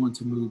starting to want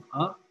to move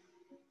up.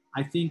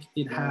 I think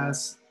it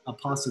has a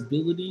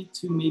possibility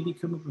to maybe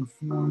come up and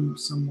form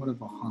somewhat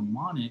of a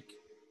harmonic,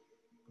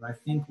 but I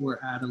think we're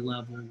at a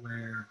level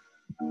where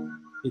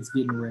it's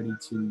getting ready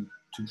to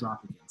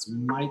drop again. So we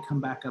might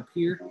come back up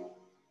here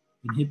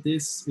and hit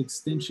this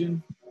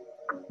extension,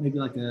 maybe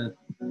like a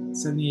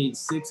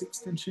 78.6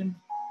 extension.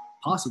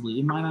 Possibly,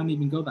 it might not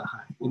even go that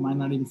high. It might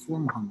not even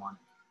form a harmonic.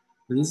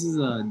 But this is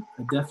a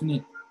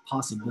definite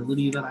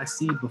possibility that I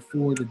see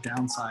before the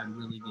downside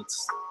really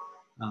gets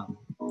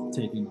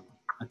taken on.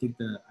 I think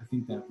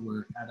that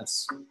we're at a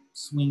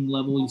swing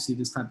level. You see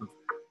this type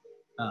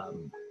of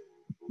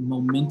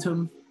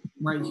momentum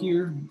right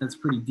here. That's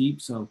pretty deep.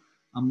 So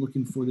I'm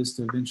looking for this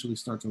to eventually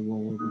start to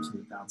roll over to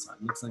the downside.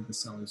 Looks like the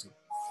sellers are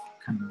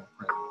kind of more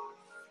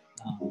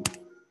present.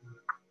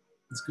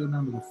 Let's go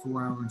down to the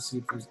 4 hour and see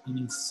if there's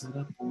any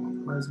setup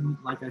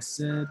present. Like I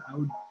said, I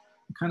would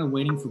kind of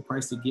waiting for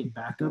price to get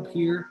back up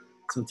here.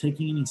 So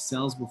taking any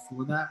sells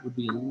before that would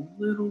be a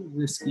little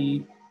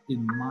risky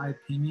in my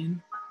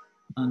opinion,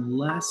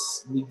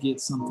 unless we get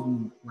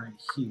something right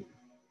here.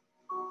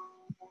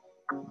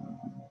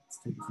 Let's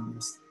take it from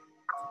this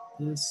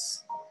to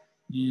this.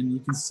 And you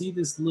can see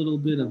this little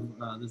bit of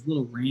this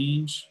little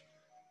range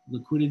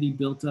liquidity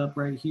built up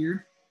right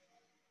here.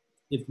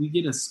 If we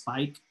get a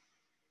spike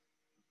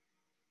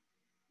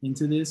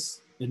into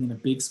this and then a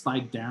big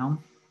spike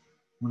down,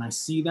 when I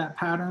see that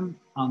pattern,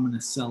 I'm going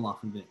to sell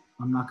off of it.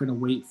 I'm not going to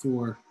wait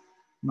for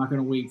I'm not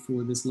going to wait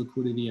for this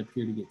liquidity up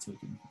here to get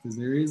taken because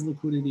there is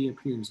liquidity up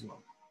here as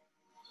well.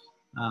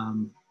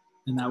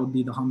 And that would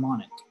be the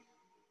harmonic.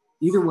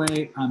 Either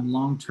way, I'm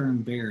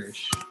long-term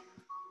bearish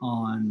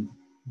on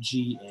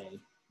GA.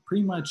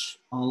 Pretty much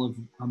all of,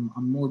 I'm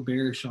more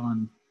bearish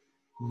on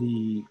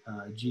the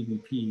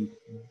GBP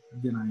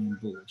than I am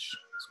bullish.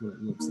 That's what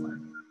it looks like.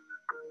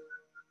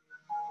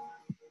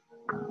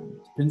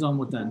 Depends on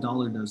what that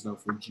dollar does though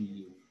for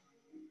GU.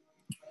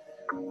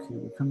 Okay,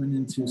 we're coming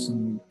into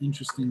some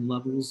interesting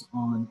levels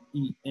on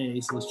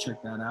EA, so let's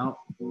check that out.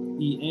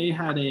 EA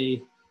had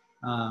a, you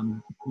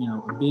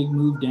know, a big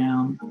move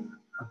down,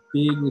 a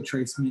big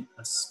retracement,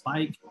 a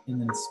spike,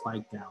 and then a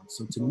spike down.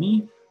 So to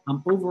me,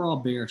 I'm overall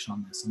bearish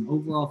on this. I'm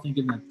overall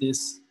thinking that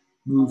this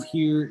move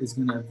here is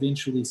going to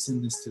eventually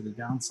send this to the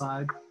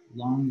downside,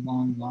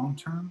 long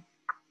term.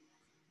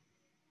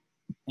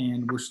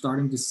 And we're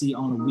starting to see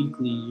on a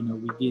weekly, you know,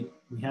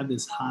 we had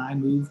this high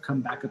move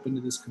come back up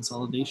into this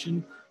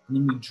consolidation, and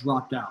then we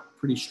dropped out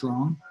pretty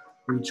strong,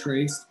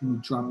 retraced, and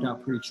we dropped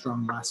out pretty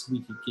strong last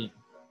week again.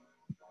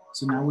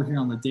 So now we're here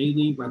on the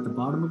daily, we're at the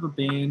bottom of a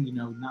band, you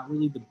know, not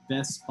really the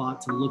best spot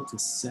to look to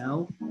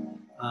sell.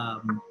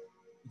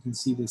 You can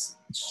see this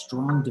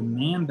strong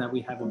demand that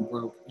we haven't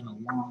broke in a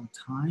long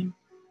time.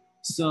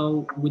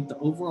 So with the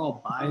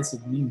overall bias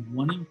of me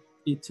wanting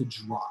it to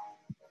drop,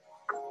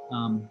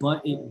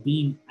 but it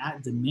being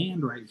at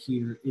demand right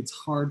here, it's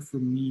hard for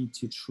me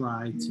to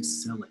try to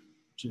sell it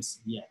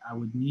just yet. I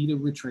would need a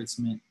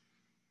retracement.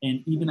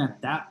 And even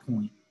at that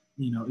point,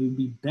 you know, it would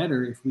be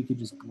better if we could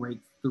just break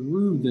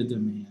through the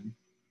demand.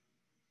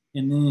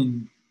 And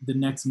then the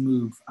next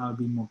move, I would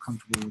be more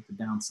comfortable with the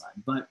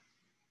downside. But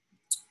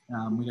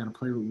we got to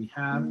play what we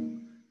have.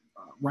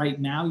 Right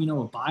now, you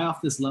know, a buy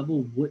off this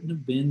level wouldn't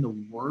have been the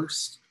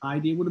worst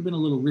idea. It would have been a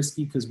little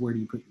risky because where do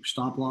you put your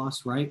stop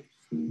loss, right?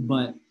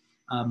 But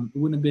it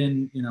wouldn't have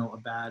been, you know, a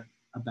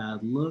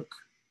bad look.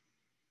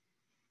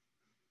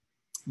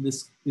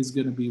 This is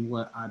going to be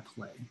what I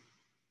play.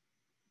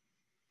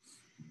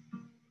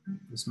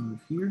 This move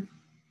here.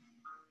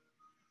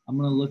 I'm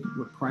going to look at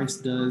what price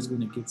does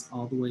when it gets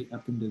all the way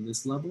up into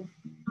this level.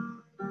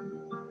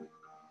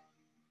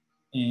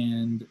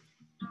 And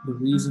the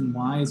reason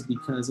why is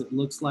because it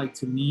looks like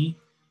to me,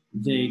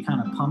 they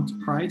kind of pumped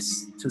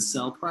price to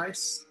sell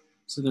price.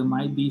 So there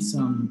might be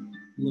some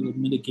little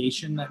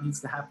mitigation that needs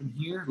to happen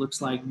here.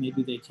 Looks like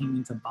maybe they came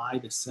in to buy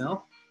to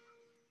sell.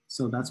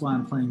 So that's why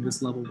I'm playing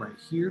this level right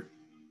here.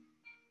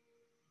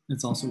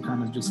 It's also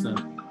kind of just a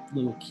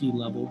little key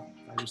level.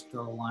 If I just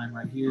throw a line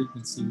right here, you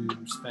can see we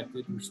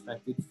respected,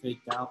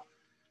 faked out,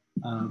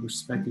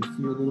 respected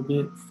here a little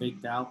bit,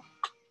 faked out.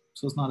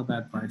 So it's not a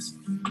bad price.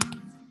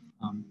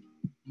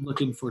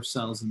 Looking for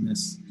sells in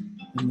this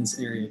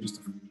area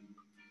just to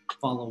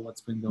follow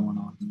what's been going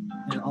on.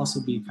 And it'll also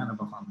be kind of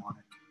a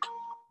harmonic.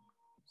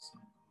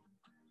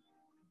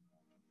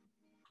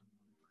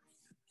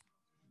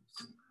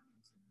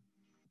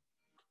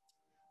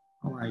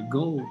 All right,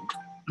 gold.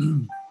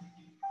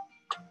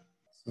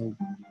 So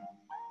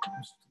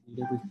just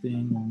delete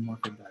everything, we'll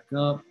mark it back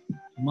up.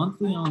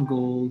 Monthly on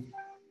gold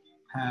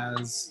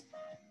has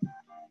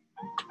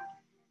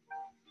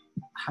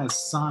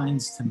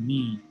signs to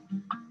me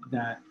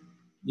that,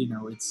 you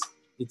know,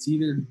 it's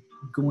either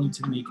going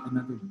to make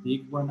another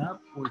big run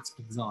up or it's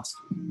exhausted.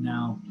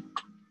 Now,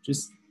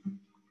 just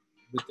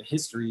with the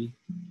history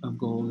of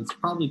gold, it's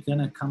probably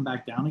gonna come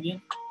back down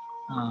again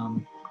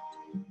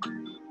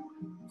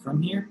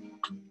from here,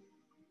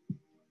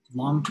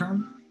 long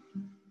term.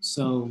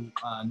 So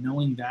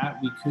knowing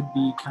that, we could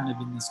be kind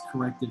of in this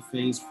corrected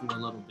phase for a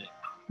little bit.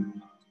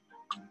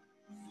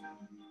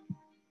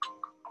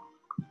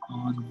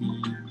 On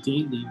the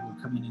daily,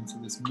 we're coming into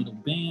this middle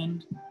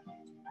band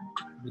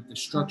with the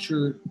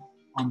structure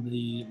on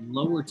the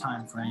lower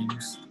time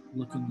frames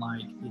looking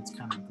like it's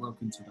kind of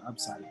broken to the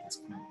upside at this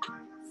point.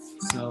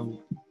 So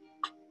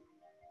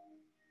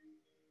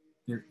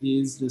there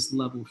is this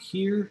level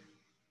here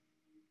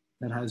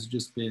that has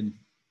just been,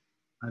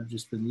 I've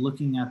just been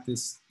looking at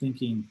this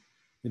thinking,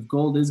 if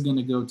gold is going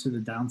to go to the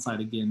downside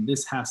again,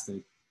 this has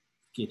to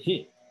get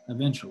hit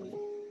eventually.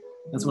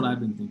 That's what I've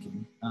been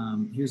thinking.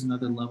 Here's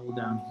another level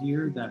down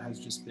here that has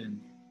just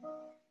been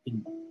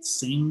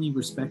insanely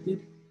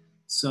respected.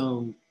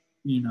 So,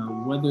 you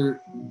know,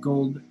 whether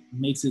gold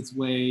makes its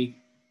way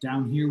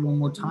down here one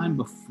more time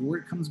before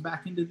it comes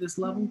back into this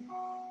level,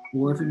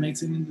 or if it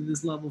makes it into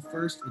this level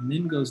first and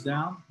then goes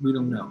down, we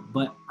don't know.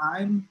 But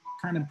I'm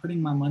kind of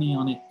putting my money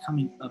on it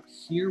coming up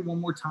here one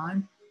more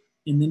time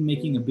and then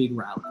making a big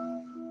rally.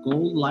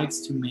 Gold likes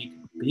to make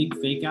big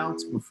fake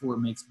outs before it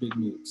makes big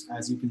moves.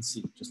 As you can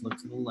see, just look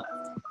to the left.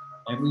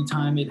 Every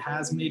time it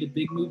has made a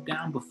big move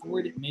down before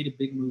it, it made a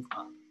big move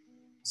up.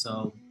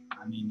 So,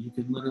 I mean, you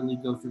could literally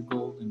go through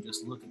gold and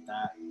just look at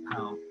that,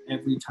 how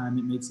every time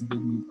it makes a big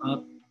move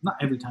up, not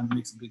every time it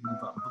makes a big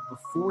move up, but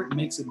before it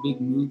makes a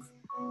big move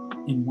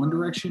in one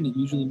direction, it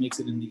usually makes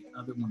it in the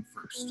other one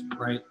first,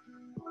 right?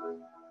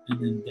 And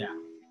then down.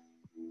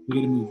 We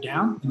get a move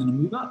down and then a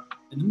move up,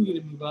 and then we get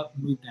a move up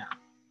and move down.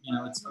 You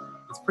know, it's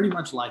pretty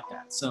much like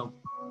that. So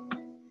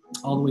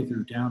all the way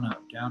through, down,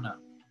 up, down, up.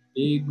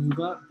 Big move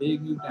up,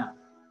 big move down,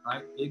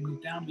 right? Big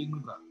move down, big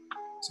move up.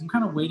 So I'm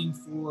kind of waiting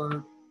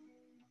for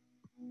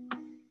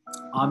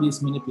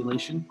obvious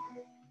manipulation.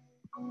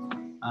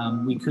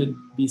 We could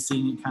be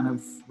seeing it kind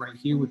of right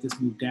here with this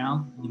move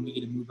down, and then we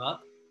get a move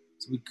up.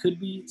 So we could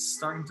be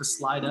starting to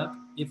slide up.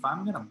 If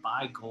I'm gonna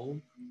buy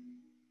gold,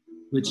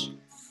 which,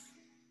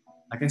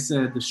 like I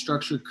said, the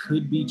structure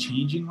could be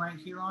changing right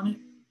here on it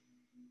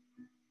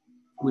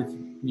with,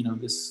 you know,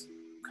 this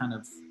kind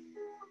of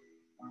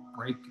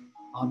break,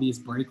 obvious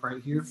break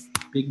right here.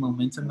 Big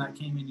momentum that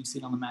came in, you see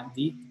it on the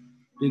MACD,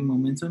 big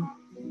momentum.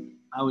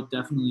 I would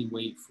definitely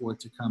wait for it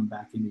to come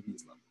back into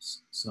these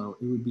levels. So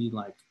it would be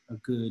like a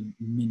good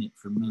minute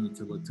for me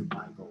to look to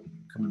buy gold,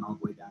 coming all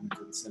the way down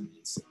into the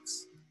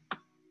 78.6.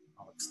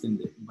 I'll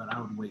extend it, but I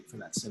would wait for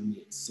that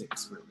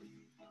 78.6 really.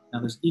 Now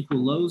there's equal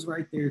lows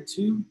right there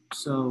too.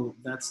 So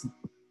that's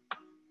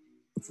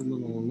a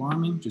little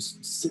alarming,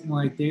 just sitting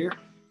right there.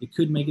 It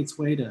could make its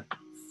way to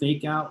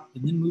fake out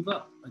and then move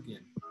up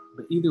again.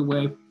 But either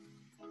way,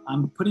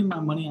 I'm putting my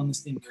money on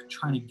this thing,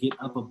 trying to get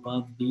up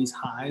above these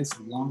highs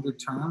longer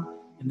term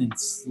and then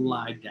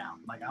slide down.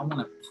 Like I want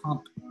to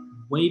pump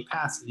way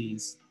past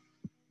these,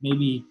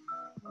 maybe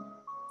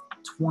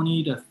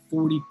 20 to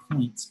 40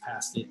 points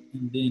past it,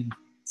 and then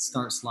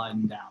start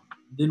sliding down.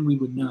 Then we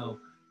would know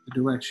the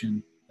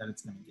direction that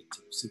it's going to get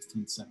to,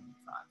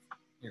 1675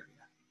 area.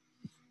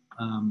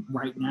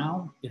 Right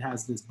now, it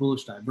has this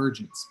bullish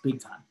divergence big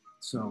time.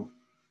 So,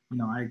 you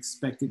know, I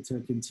expect it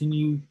to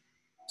continue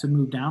to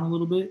move down a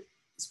little bit,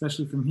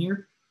 especially from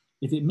here.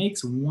 If it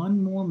makes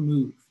one more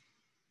move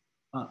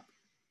up,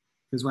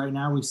 because right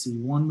now we see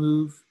one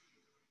move,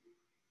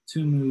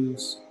 two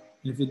moves.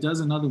 And if it does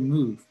another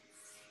move,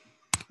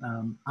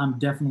 I'm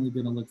definitely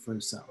going to look for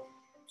a sell.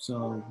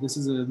 So this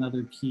is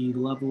another key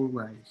level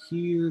right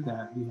here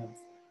that we have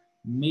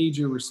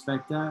major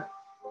respect at.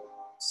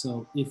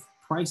 So if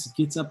price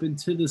gets up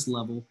into this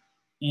level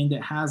and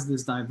it has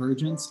this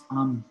divergence,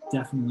 I'm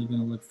definitely going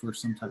to look for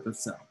some type of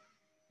sell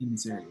in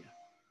this area.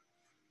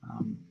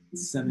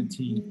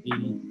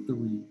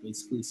 1783,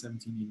 basically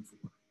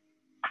 1784.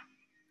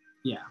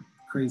 Yeah,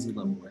 crazy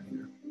level right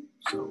here.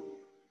 So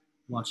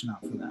watching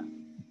out for that.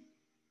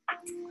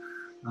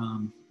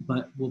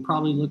 But we'll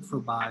probably look for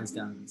buys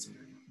down in this area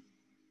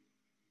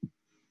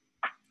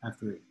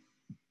after it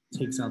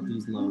takes out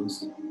these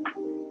lows.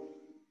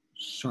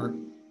 Sharp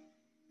and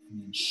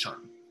then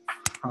sharp.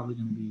 Probably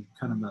going to be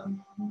kind of a,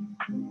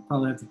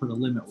 probably have to put a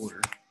limit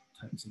order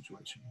type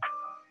situation.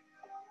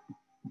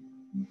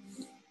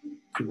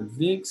 For the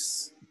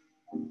VIX,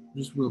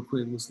 just real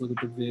quick, let's look at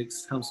the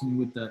VIX. Helps me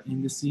with the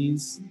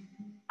indices.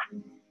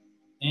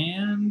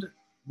 And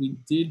we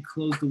did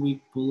close the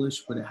week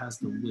bullish, but it has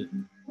the wick.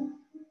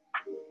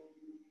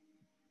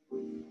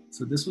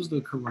 So this was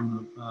the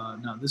corona,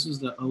 no, this was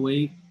the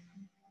 08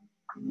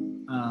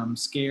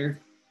 scare,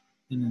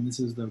 and then this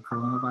is the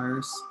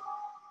coronavirus.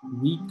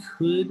 We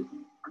could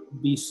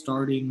be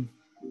starting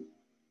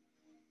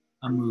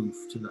a move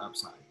to the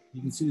upside.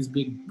 You can see this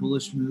big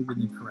bullish move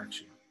and then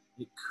correction.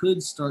 It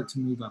could start to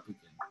move up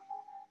again.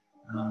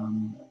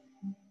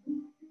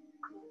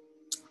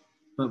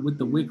 But with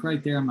the wick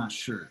right there, I'm not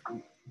sure.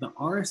 The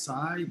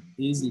RSI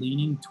is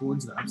leaning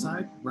towards the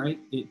upside, right?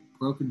 It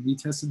broke and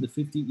retested the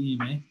 50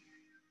 EMA,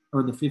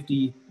 or the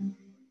 50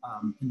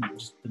 in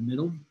just the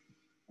middle.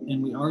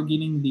 And we are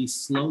getting the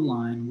slow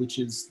line, which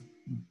is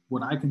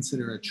what I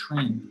consider a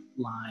trend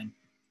line.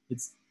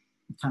 It's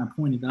kind of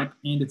pointed up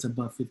and it's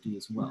above 50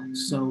 as well.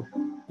 So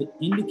the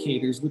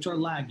indicators, which are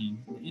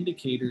lagging, the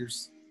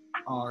indicators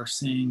are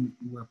saying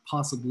we're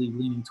possibly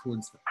leaning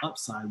towards the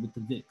upside with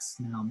the VIX.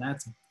 Now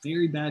that's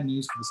very bad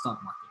news for the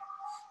stock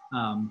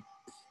market.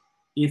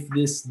 If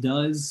this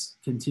does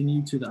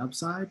continue to the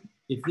upside,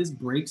 if this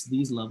breaks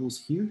these levels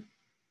here,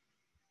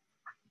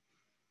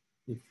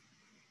 if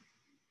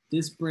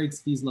this breaks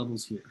these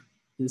levels here,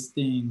 this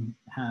thing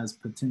has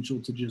potential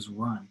to just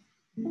run,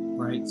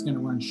 right? It's going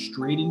to run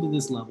straight into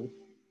this level,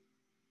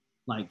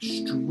 like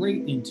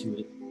straight into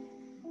it.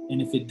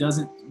 And if it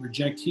doesn't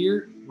reject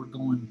here, we're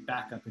going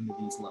back up into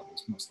these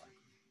levels, most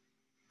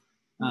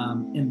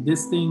likely. And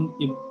this thing,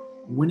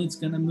 when it's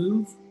going to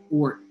move,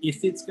 or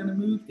if it's going to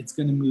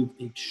move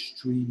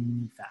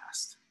extremely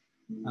fast,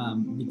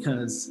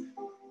 because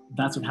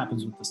that's what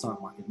happens with the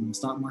stock market. When the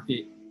stock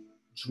market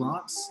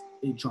drops,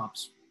 it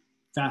drops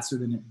faster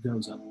than it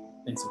goes up,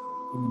 basically,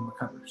 and then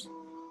recovers.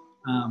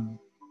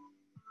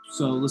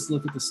 So let's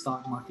look at the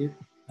stock market,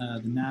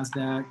 the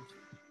NASDAQ,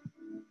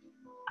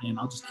 and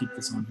I'll just keep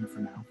this on here for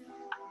now.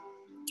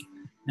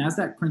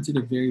 NASDAQ printed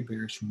a very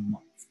bearish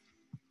month.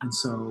 And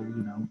so,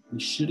 you know, we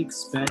should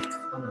expect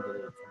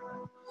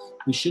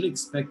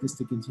this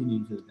to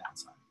continue to the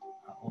downside,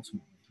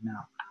 ultimately.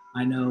 Now,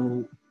 I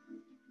know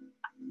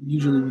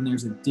usually when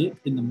there's a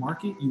dip in the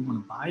market, you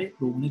want to buy it,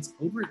 but when it's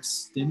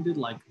overextended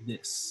like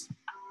this,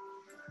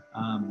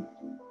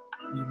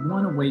 you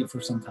want to wait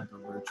for some type of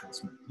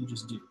retracement. You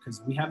just do,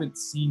 because we haven't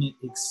seen it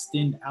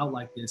extend out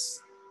like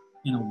this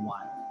in a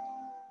while.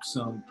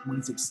 So when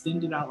it's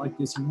extended out like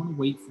this, you want to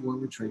wait for a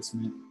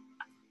retracement.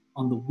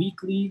 On the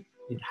weekly,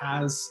 It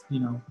has, you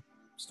know,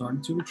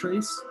 started to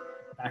retrace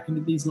back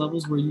into these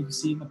levels where you can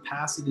see in the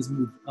past it has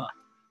moved up.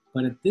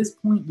 But at this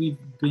point, we've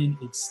been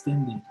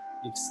extended,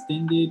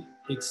 extended,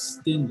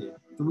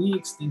 3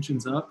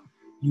 extensions up.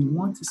 You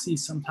want to see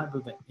some type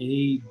of an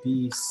A,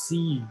 B,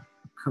 C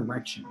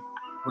correction,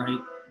 right?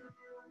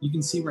 You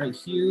can see right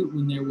here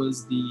when there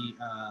was the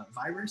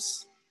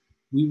virus,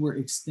 we were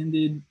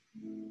extended,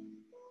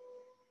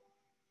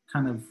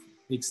 kind of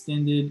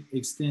extended,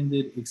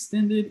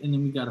 and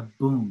then we got a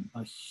boom,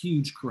 a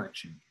huge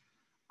correction.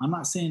 I'm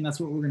not saying that's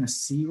what we're going to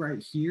see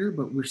right here,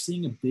 but we're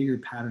seeing a bigger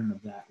pattern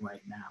of that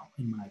right now,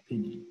 in my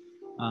opinion.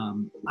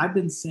 I've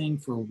been saying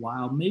for a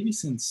while, maybe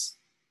since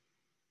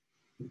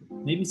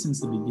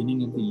the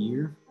beginning of the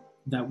year,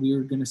 that we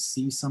are going to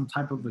see some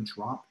type of a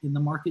drop in the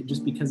market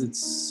just because it's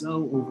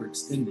so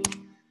overextended.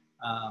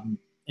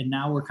 And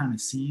now we're kind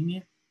of seeing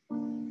it.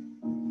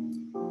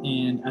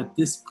 And at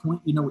this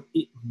point, you know,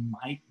 it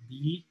might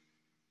be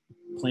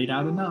played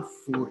out enough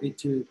for it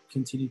to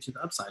continue to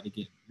the upside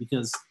again,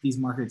 because these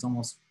markets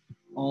almost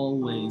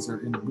always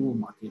are in a bull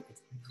market.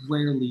 It's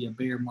rarely a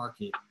bear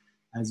market,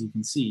 as you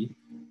can see.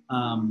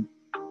 And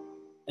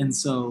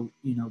so,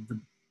 you know,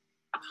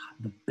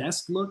 the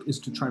best look is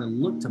to try to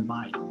look to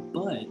buy it.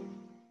 But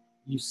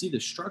you see the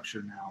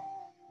structure now.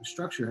 The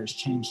structure has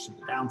changed to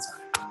the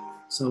downside.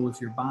 So if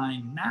you're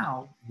buying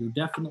now, you're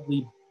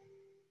definitely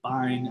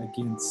buying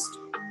against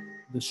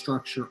the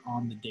structure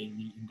on the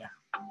daily and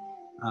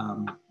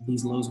down.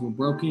 These lows were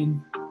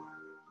broken,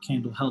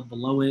 candle held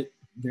below it,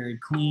 very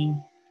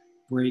clean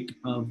break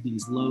of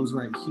these lows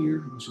right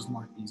here. Let's just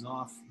mark these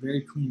off.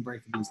 Very clean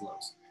break of these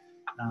lows.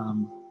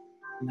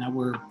 Now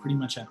we're pretty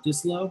much at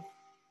this low,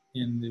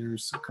 and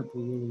there's a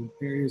couple of little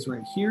areas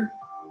right here.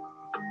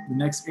 The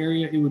next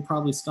area it would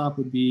probably stop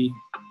would be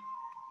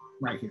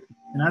right here.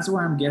 And that's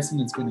where I'm guessing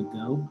it's going to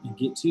go and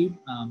get to,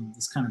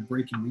 this kind of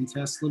break and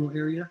retest little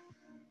area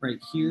right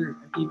here.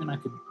 Even I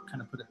could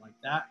kind of put it like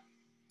that.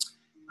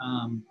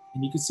 And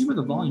you can see where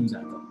the volume's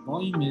at though.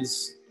 Volume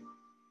is,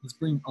 let's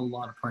bring a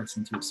lot of price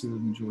into it, see where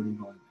the majority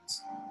volume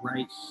is.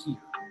 Right here,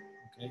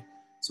 okay?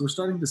 So we're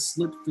starting to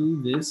slip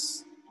through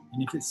this.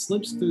 And if it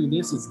slips through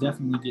this, it's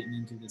definitely getting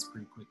into this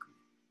pretty quickly.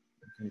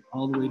 Okay,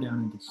 all the way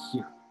down into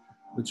here,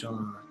 which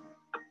are,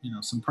 you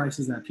know, some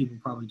prices that people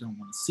probably don't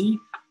want to see.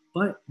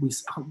 But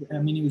I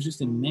mean, it was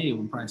just in May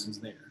when price was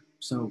there.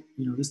 So,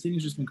 you know, this thing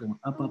has just been going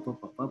up, up,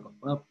 up, up, up, up,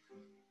 up.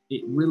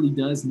 It really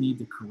does need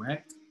to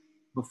correct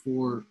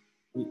before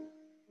it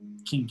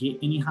can get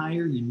any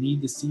higher. You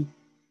need to see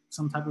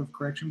some type of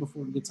correction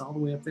before it gets all the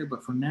way up there.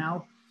 But for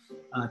now,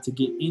 to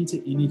get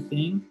into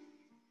anything,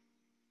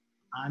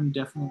 I'm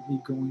definitely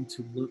going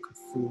to look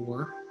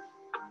for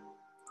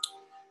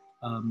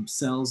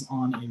sells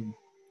on a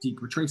deep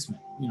retracement,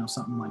 you know,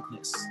 something like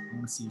this. I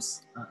want to see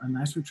a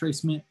nice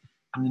retracement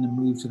and then a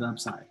move to the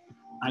upside.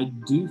 I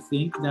do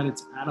think that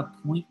it's at a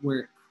point where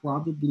it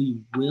probably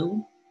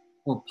will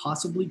or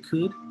possibly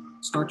could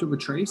start to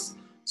retrace.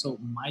 So it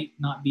might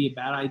not be a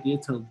bad idea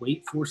to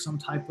wait for some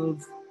type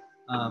of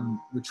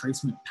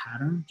retracement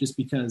pattern, just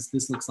because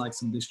this looks like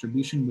some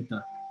distribution with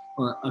the,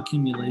 or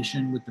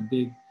accumulation with the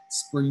big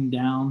spring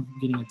down,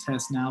 getting a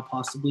test now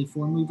possibly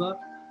for a move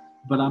up.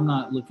 But I'm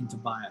not looking to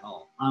buy at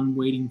all. I'm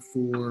waiting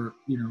for,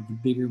 you know, the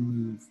bigger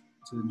move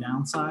to the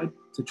downside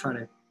to try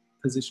to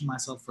position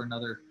myself for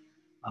another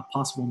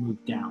possible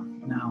move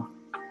down. Now,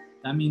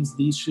 that means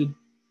these should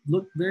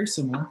look very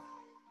similar.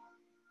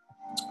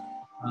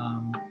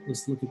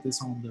 Let's look at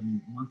this on the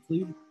monthly.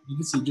 You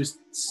can see just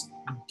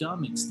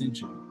dumb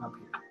extension up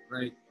here,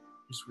 right?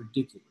 Just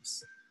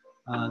ridiculous.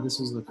 This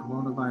was the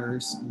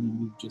coronavirus,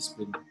 and we've just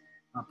been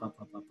up, up,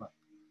 up, up, up.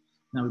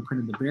 Now we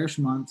printed the bearish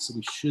month, so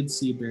we should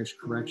see a bearish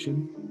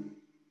correction.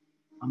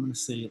 I'm going to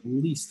say at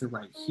least to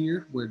right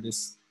here where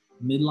this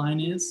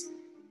midline is,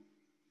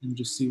 and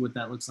just see what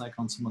that looks like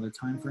on some other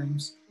time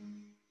frames.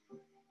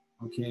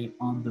 Okay,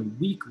 on the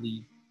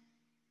weekly,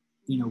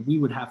 you know, we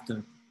would have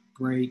to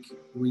break,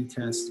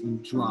 retest,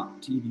 and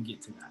drop to even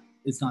get to that.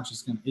 It's not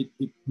just going to,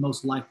 it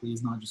most likely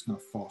is not just going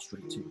to fall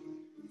straight to it.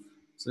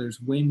 So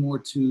there's way more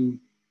to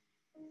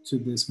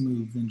this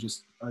move than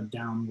just a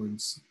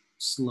downwards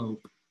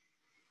slope.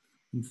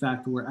 In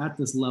fact, we're at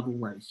this level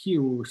right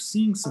here where we're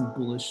seeing some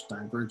bullish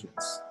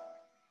divergence.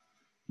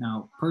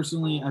 Now,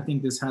 personally, I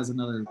think this has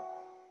another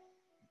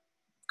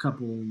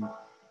couple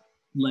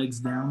legs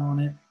down on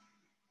it.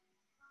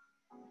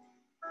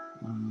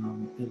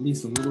 At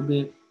least a little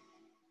bit.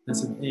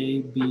 That's an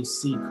A, B,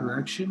 C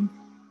correction.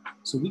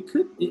 So we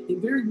could, it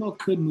very well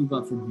could move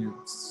up from here.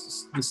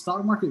 The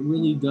stock market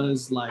really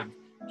does like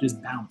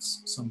just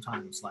bounce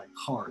sometimes, like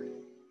hard,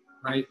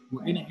 right?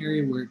 We're in an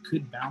area where it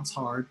could bounce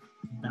hard,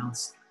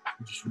 bounce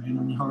just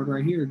randomly hard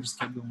right here, just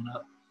kept going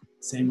up.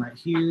 Same right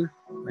here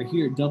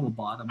it double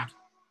bottomed.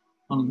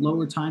 On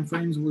lower time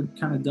frames, we're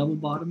kind of double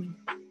bottoming.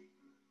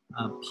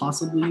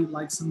 Possibly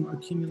like some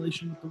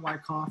accumulation with the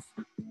Wyckoff,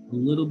 a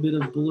little bit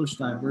of bullish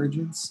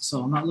divergence.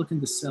 So I'm not looking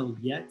to sell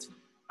yet.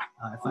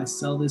 If I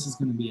sell this, it's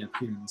going to be up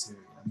here in this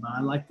area. But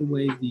I like the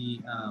way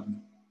the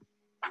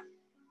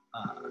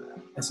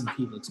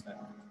S&P looks better.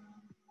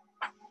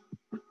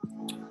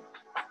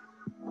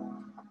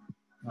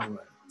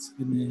 points.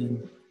 And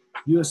then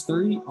US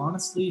 30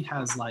 honestly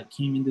has like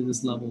came into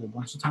this level a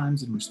bunch of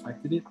times and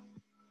respected it.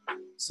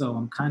 So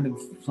I'm kind of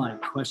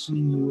like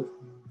questioning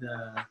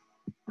the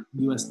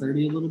US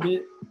 30 a little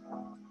bit.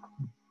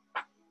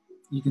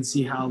 You can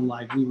see how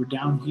like we were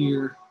down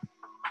here,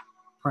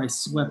 price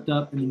swept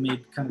up and then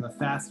made kind of a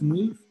fast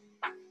move.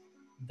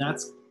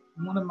 That's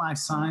one of my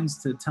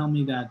signs to tell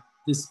me that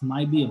this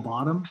might be a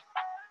bottom.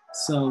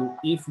 So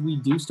if we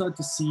do start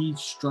to see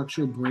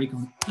structure break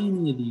on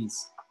any of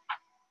these,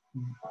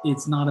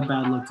 it's not a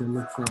bad look to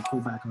look for a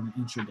pullback on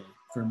an intraday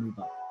for a move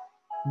up,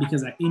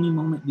 because at any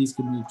moment these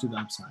could move to the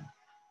upside.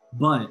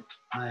 But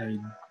I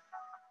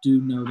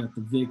do know that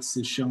the VIX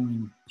is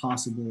showing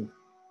possible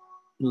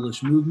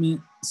bullish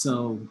movement.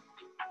 So,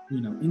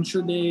 you know,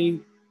 intraday,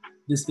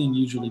 this thing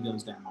usually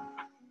goes down.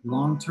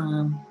 Long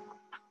term,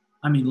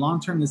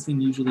 this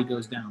thing usually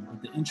goes down,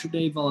 but the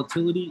intraday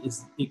volatility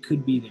it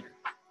could be there.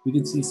 We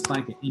could see a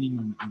spike at any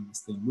moment on this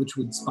thing, which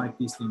would spike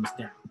these things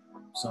down.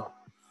 So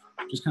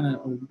just kind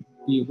of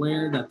be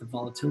aware that the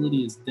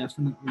volatility is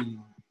definitely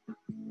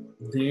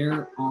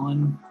there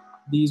on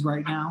these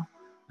right now.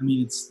 I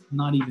mean, it's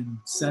not even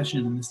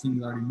session and this thing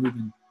is already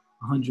moving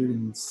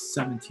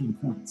 117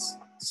 points.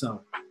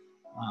 So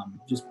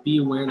just be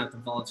aware that the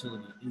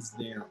volatility is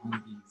there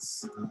on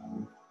these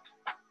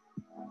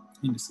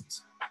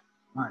indices.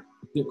 All right,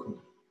 Bitcoin.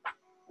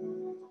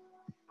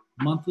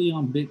 Monthly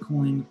on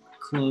Bitcoin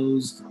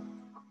closed,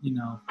 you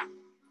know,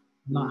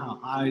 not how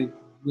I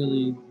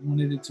really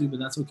wanted it to, but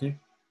that's okay.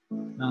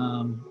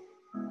 I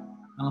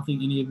don't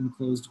think any of them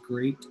closed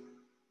great.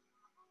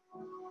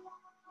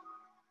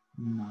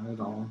 Not at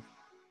all.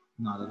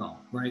 Not at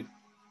all, right?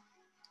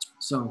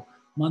 So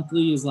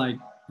monthly is like,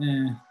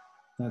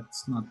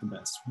 that's not the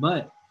best.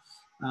 But,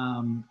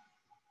 you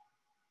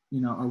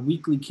know, our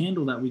weekly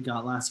candle that we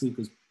got last week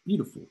was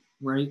beautiful,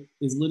 right?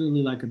 It's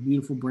literally like a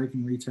beautiful break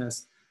and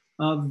retest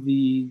of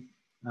the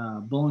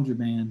Bollinger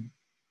Band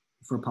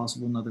for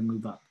possible another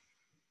move up.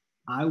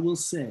 I will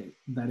say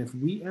that if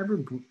we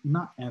ever,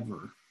 not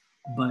ever,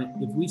 but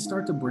if we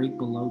start to break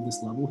below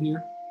this level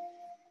here,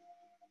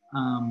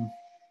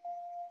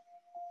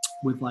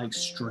 with like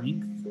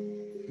strength,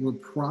 we're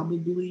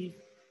probably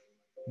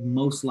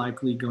most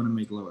likely going to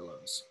make lower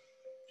lows.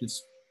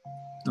 Just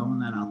throwing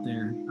that out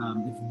there.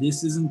 If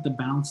this isn't the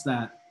bounce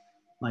that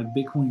like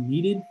Bitcoin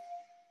needed,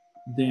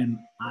 then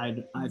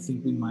I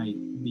think we might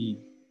be,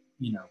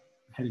 you know,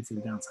 headed to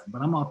the downside.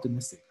 But I'm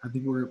optimistic. I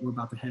think we're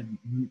about to head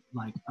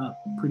like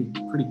up pretty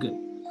good.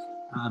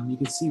 You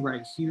can see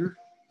right here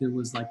there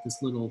was like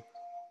this little,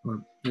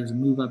 or there's a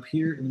move up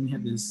here, and then we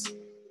had this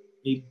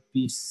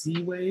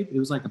ABC wave. It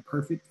was like a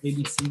perfect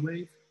ABC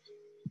wave,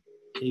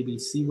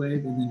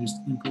 and then just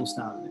impulsed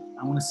out of it.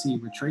 I want to see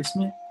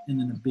retracement and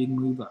then a big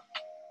move up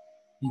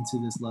into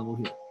this level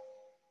here,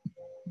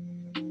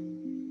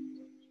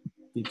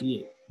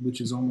 58,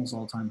 which is almost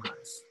all-time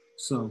highs.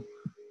 So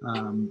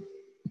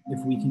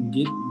if we can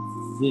get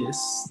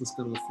this, let's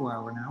go to the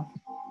 4-hour now,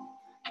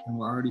 and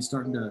we're already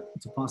starting to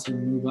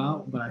possibly move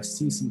out, but I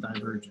see some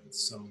divergence.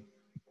 So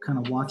kind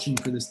of watching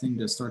for this thing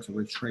to start to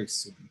retrace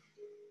soon.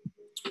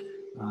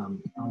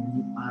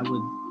 I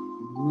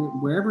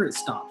would, wherever it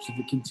stops, if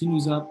it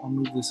continues up, I'll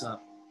move this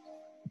up.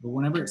 But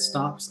whenever it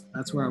stops,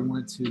 that's where I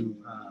wanted to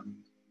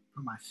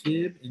put my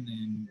fib and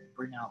then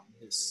bring out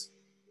this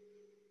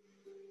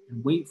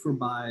and wait for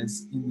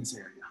buys in this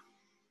area.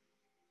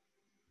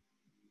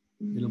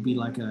 It'll be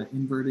like an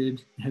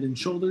inverted head and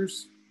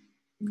shoulders,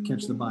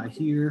 catch the buy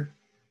here,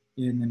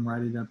 and then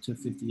ride it up to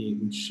 58,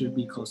 which should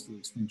be close to the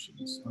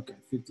extensions. Okay,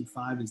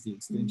 55 is the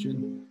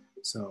extension.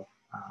 So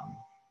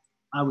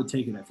I would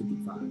take it at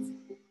 55.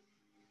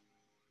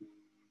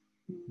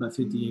 But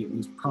 58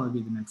 would probably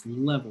be the next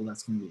level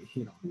that's going to be a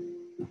hit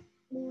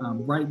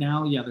on. Right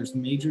now, yeah, there's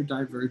major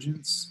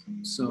divergence.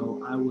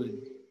 So I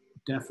would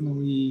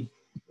definitely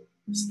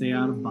stay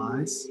out of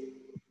buys.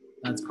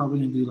 That's probably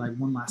going to do like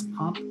one last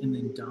pump and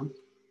then dump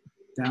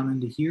down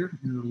into here.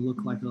 And it'll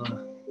look like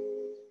a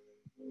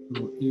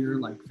little ear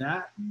like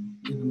that.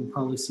 And then we'll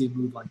probably see a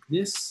move like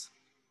this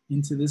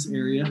into this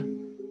area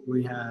where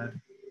we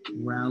had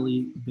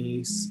rally,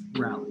 base,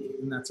 rally.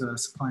 And that's a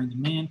supply and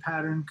demand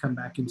pattern. Come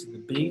back into the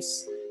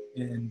base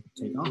and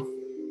take off.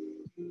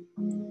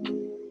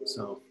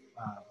 So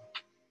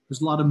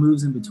there's a lot of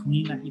moves in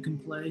between that you can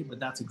play, but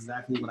that's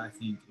exactly what I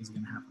think is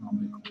going to happen on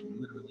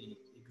Bitcoin. Literally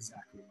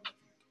exactly what I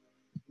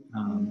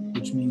think.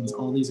 Which means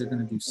all these are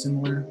going to do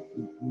similar,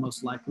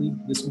 most likely.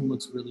 This one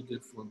looks really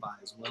good for a buy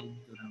as well.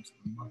 Go down to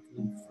the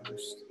monthly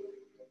first.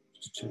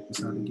 Just check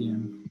this out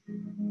again.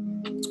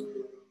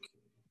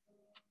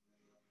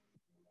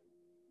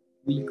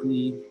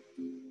 Weekly,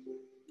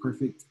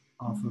 perfect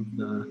off of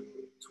the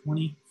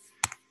 20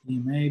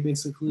 EMA,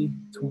 basically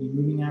 20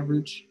 moving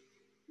average.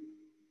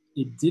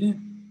 It didn't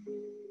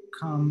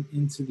come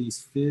into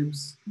these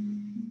fibs.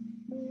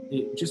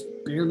 It just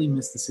barely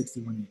missed the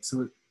 61.8,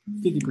 so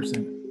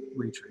 50%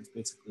 retrace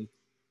basically.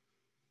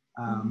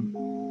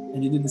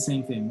 And it did the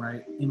same thing,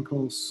 right?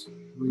 Impulse,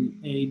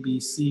 A, B,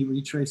 C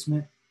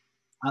retracement,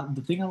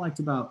 The thing I liked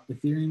about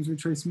Ethereum's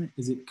retracement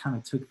is it kind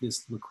of took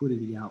this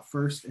liquidity out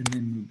first and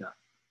then moved up.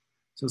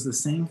 So it's the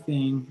same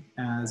thing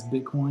as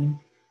Bitcoin.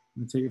 I'm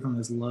gonna take it from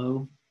this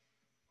low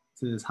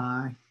to this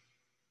high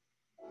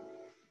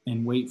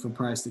and wait for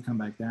price to come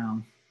back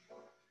down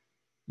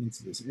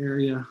into this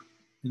area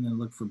and then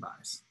look for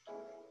buys.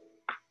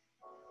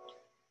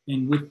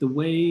 And with the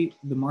way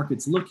the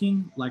market's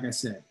looking, like I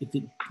said, if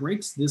it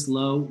breaks this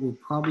low, we're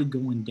probably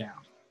going down.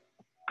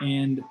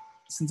 And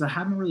since I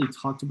haven't really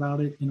talked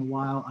about it in a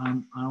while,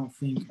 I don't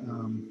think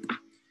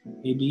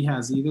AB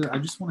has either. I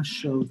just want to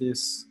show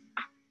this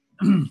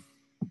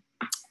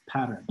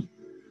pattern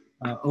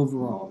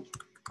overall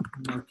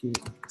market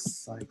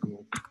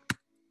cycle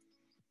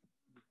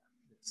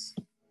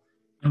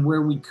and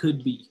where we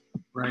could be,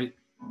 right?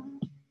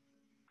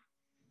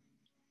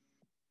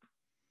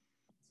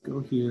 Let's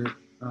go here.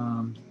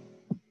 I'm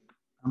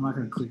not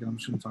going to click it. I'm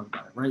just going to talk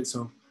about it, right?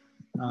 So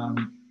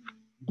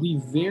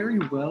we very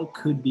well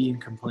could be in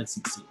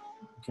complacency.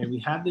 Okay, we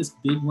had this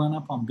big run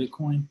up on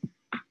Bitcoin,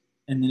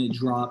 and then it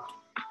dropped,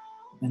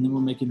 and then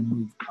we're making a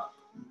move up.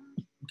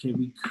 Okay,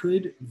 we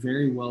could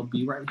very well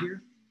be right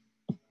here.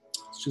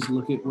 Let's just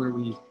look at where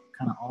we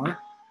kind of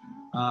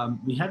are.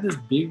 We had this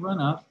big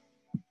run up,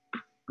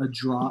 a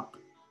drop,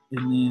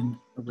 and then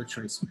a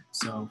retracement.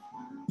 So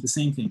the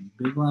same thing,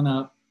 big run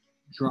up,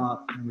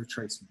 drop, and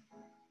retracement.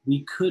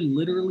 We could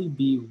literally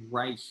be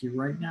right here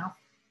right now.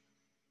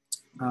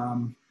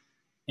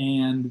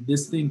 And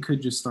this thing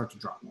could just start to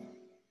drop.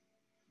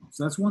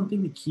 So that's one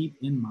thing to keep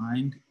in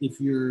mind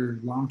if you're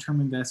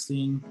long-term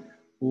investing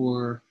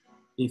or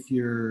if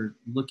you're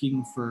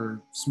looking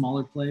for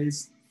smaller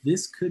plays.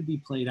 This could be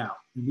played out,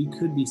 and we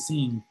could be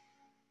seeing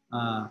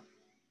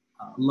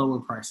lower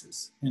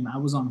prices. And I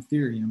was on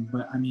Ethereum,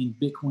 but I mean,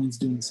 Bitcoin's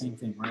doing the same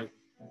thing, right?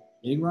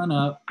 Big run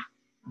up,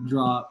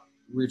 drop,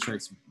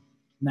 retracement.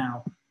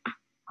 Now,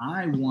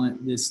 I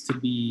want this to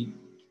be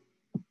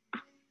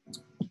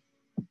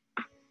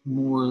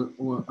more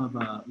or of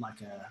a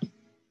like a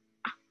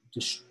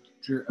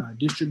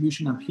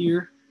distribution up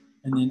here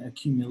and then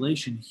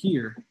accumulation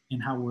here,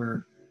 and how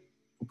we're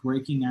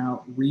breaking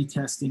out,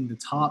 retesting the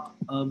top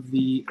of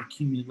the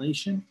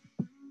accumulation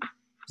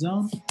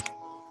zone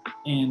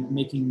and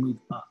making move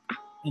up,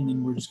 and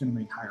then we're just going to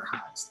make higher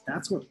highs.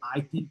 That's what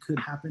I think could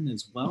happen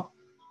as well.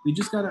 We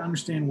just got to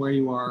understand where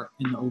you are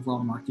in the overall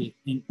market.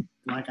 And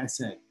like I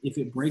said, if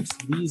it breaks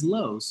these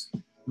lows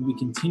and we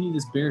continue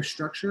this bear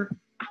structure,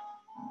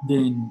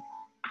 then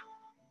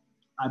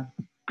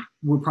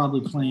we're probably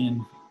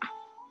in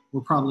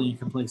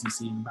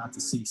complacency and about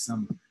to see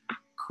some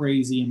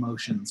crazy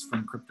emotions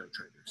from crypto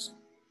traders.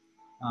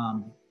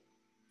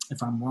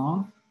 If I'm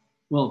wrong,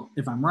 well,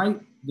 if I'm right,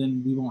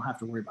 then we won't have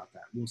to worry about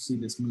that. We'll see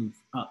this move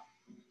up.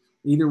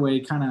 Either way,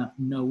 kind of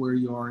know where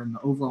you are in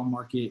the overall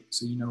market,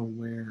 so you know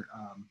where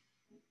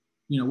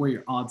where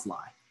your odds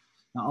lie.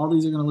 Now, all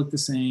these are going to look the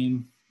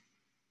same.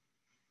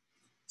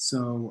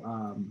 So,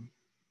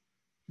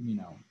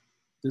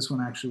 this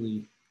one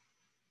actually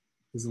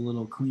is a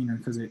little cleaner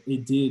because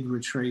it did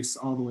retrace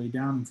all the way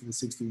down into the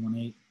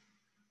 61.8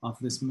 off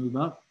this move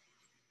up,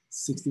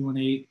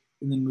 61.8,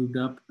 and then moved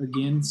up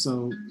again.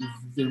 So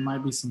there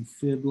might be some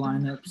fib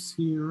lineups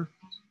here.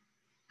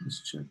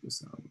 Let's check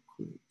this out real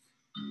quick.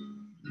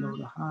 Low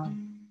to high.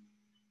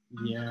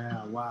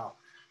 Yeah, wow.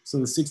 So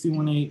the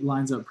 61.8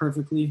 lines up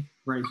perfectly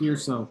right here.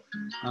 So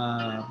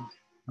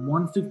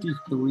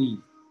 153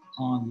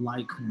 on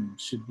Litecoin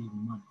should be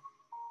money.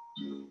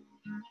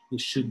 It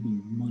should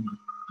be money.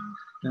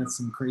 That's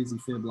some crazy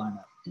fib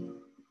lineup.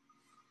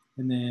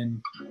 And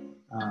then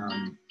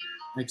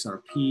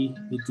XRP,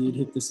 it did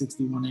hit the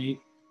 61.8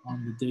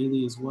 on the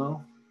daily as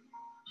well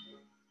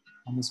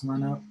on this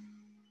run up.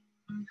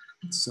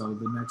 So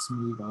the next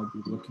move I'll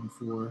be looking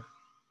for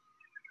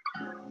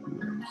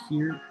right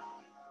here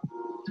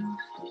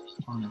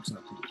on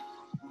XRP.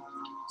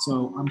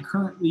 So I'm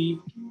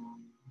currently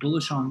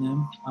bullish on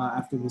them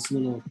after this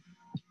little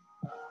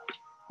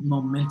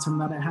momentum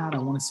that I had. I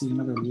want to see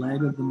another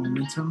leg of the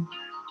momentum.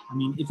 I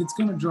mean, if it's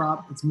going to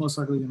drop, it's most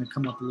likely going to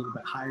come up a little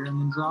bit higher and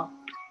then drop.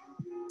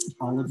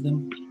 All of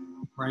them,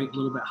 right? A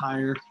little bit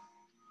higher,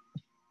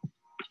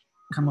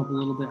 come up a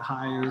little bit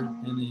higher,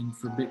 and then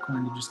for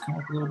Bitcoin to just come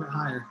up a little bit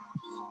higher,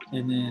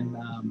 and then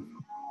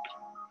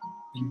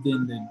they'll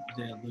do the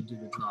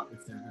drop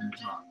if they're going to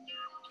drop.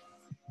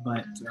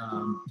 But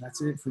that's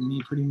it for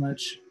me, pretty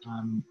much.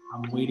 I'm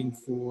waiting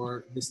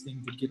for this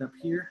thing to get up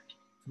here to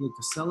look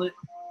to sell it,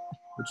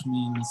 which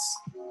means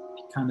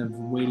kind of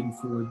waiting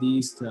for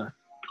these to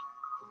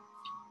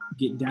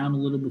get down a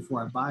little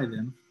before I buy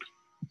them.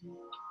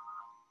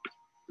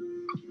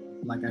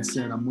 Like I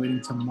said, I'm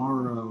waiting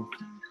tomorrow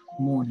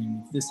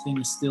morning. If this thing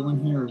is still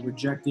in here or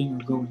rejecting or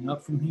going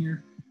up from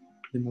here,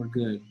 then we're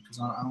good, because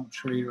I don't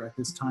trade at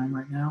this time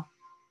right now.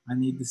 I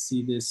need to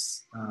see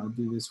this,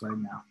 do this right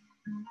now,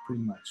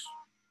 pretty much.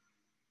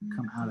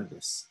 Come out of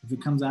this. If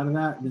it comes out of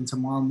that, then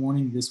tomorrow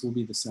morning, this will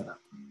be the setup.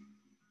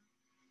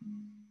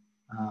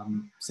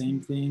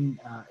 Same thing,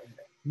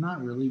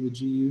 not really with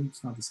GU.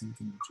 It's not the same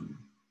thing with GU.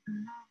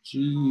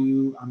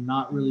 GU, I'm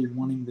not really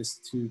wanting this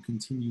to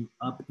continue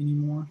up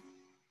anymore.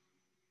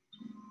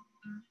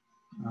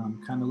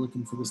 I'm kind of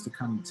looking for this to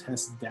kind of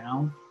test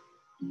down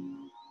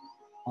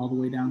all the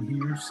way down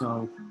here.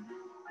 So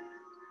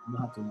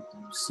we'll have to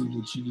see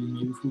the GU.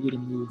 Maybe if we get a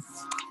move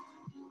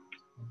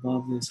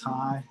above this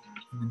high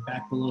and then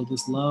back below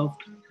this low,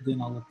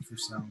 then I'll look for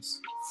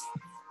sells.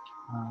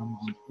 On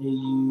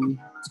AU,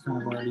 it's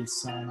kind of already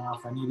selling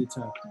off. I needed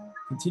to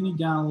continue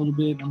down a little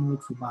bit. I'm gonna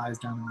look for buys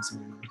down in this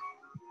area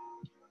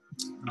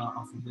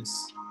off of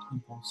this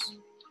impulse.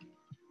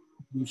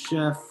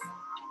 UCHF,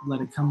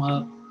 let it come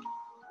up,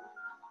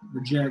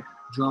 reject,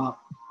 drop.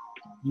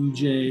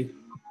 UJ,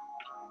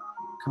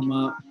 come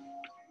up,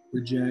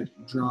 reject,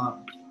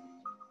 drop.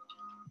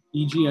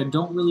 EG, I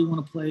don't really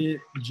want to play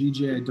it.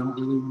 GJ, I don't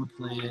really want to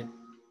play it.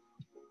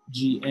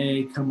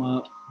 GA, come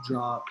up,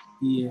 drop.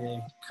 EA,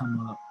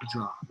 come up,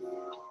 drop.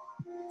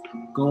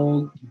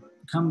 Gold,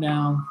 come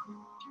down,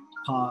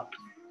 pop.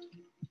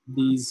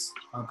 These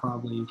are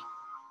probably,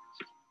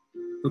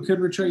 they could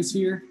retrace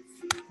here,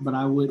 but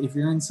I would, if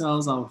you're in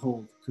sells, I would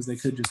hold because they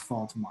could just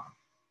fall tomorrow.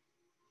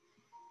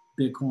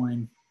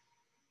 Bitcoin,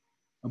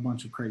 a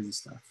bunch of crazy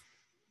stuff.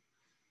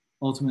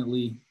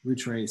 Ultimately,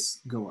 retrace,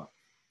 go up.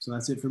 So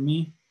that's it for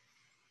me.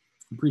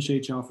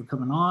 Appreciate y'all for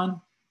coming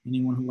on.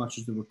 Anyone who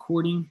watches the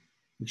recording,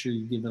 make sure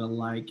you give it a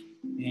like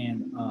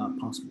and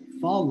possible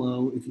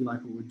follow if you like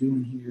what we're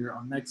doing here.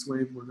 On Next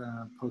Wave, we're going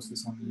to post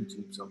this on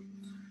YouTube. So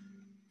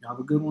y'all have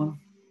a good one.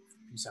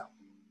 Peace out.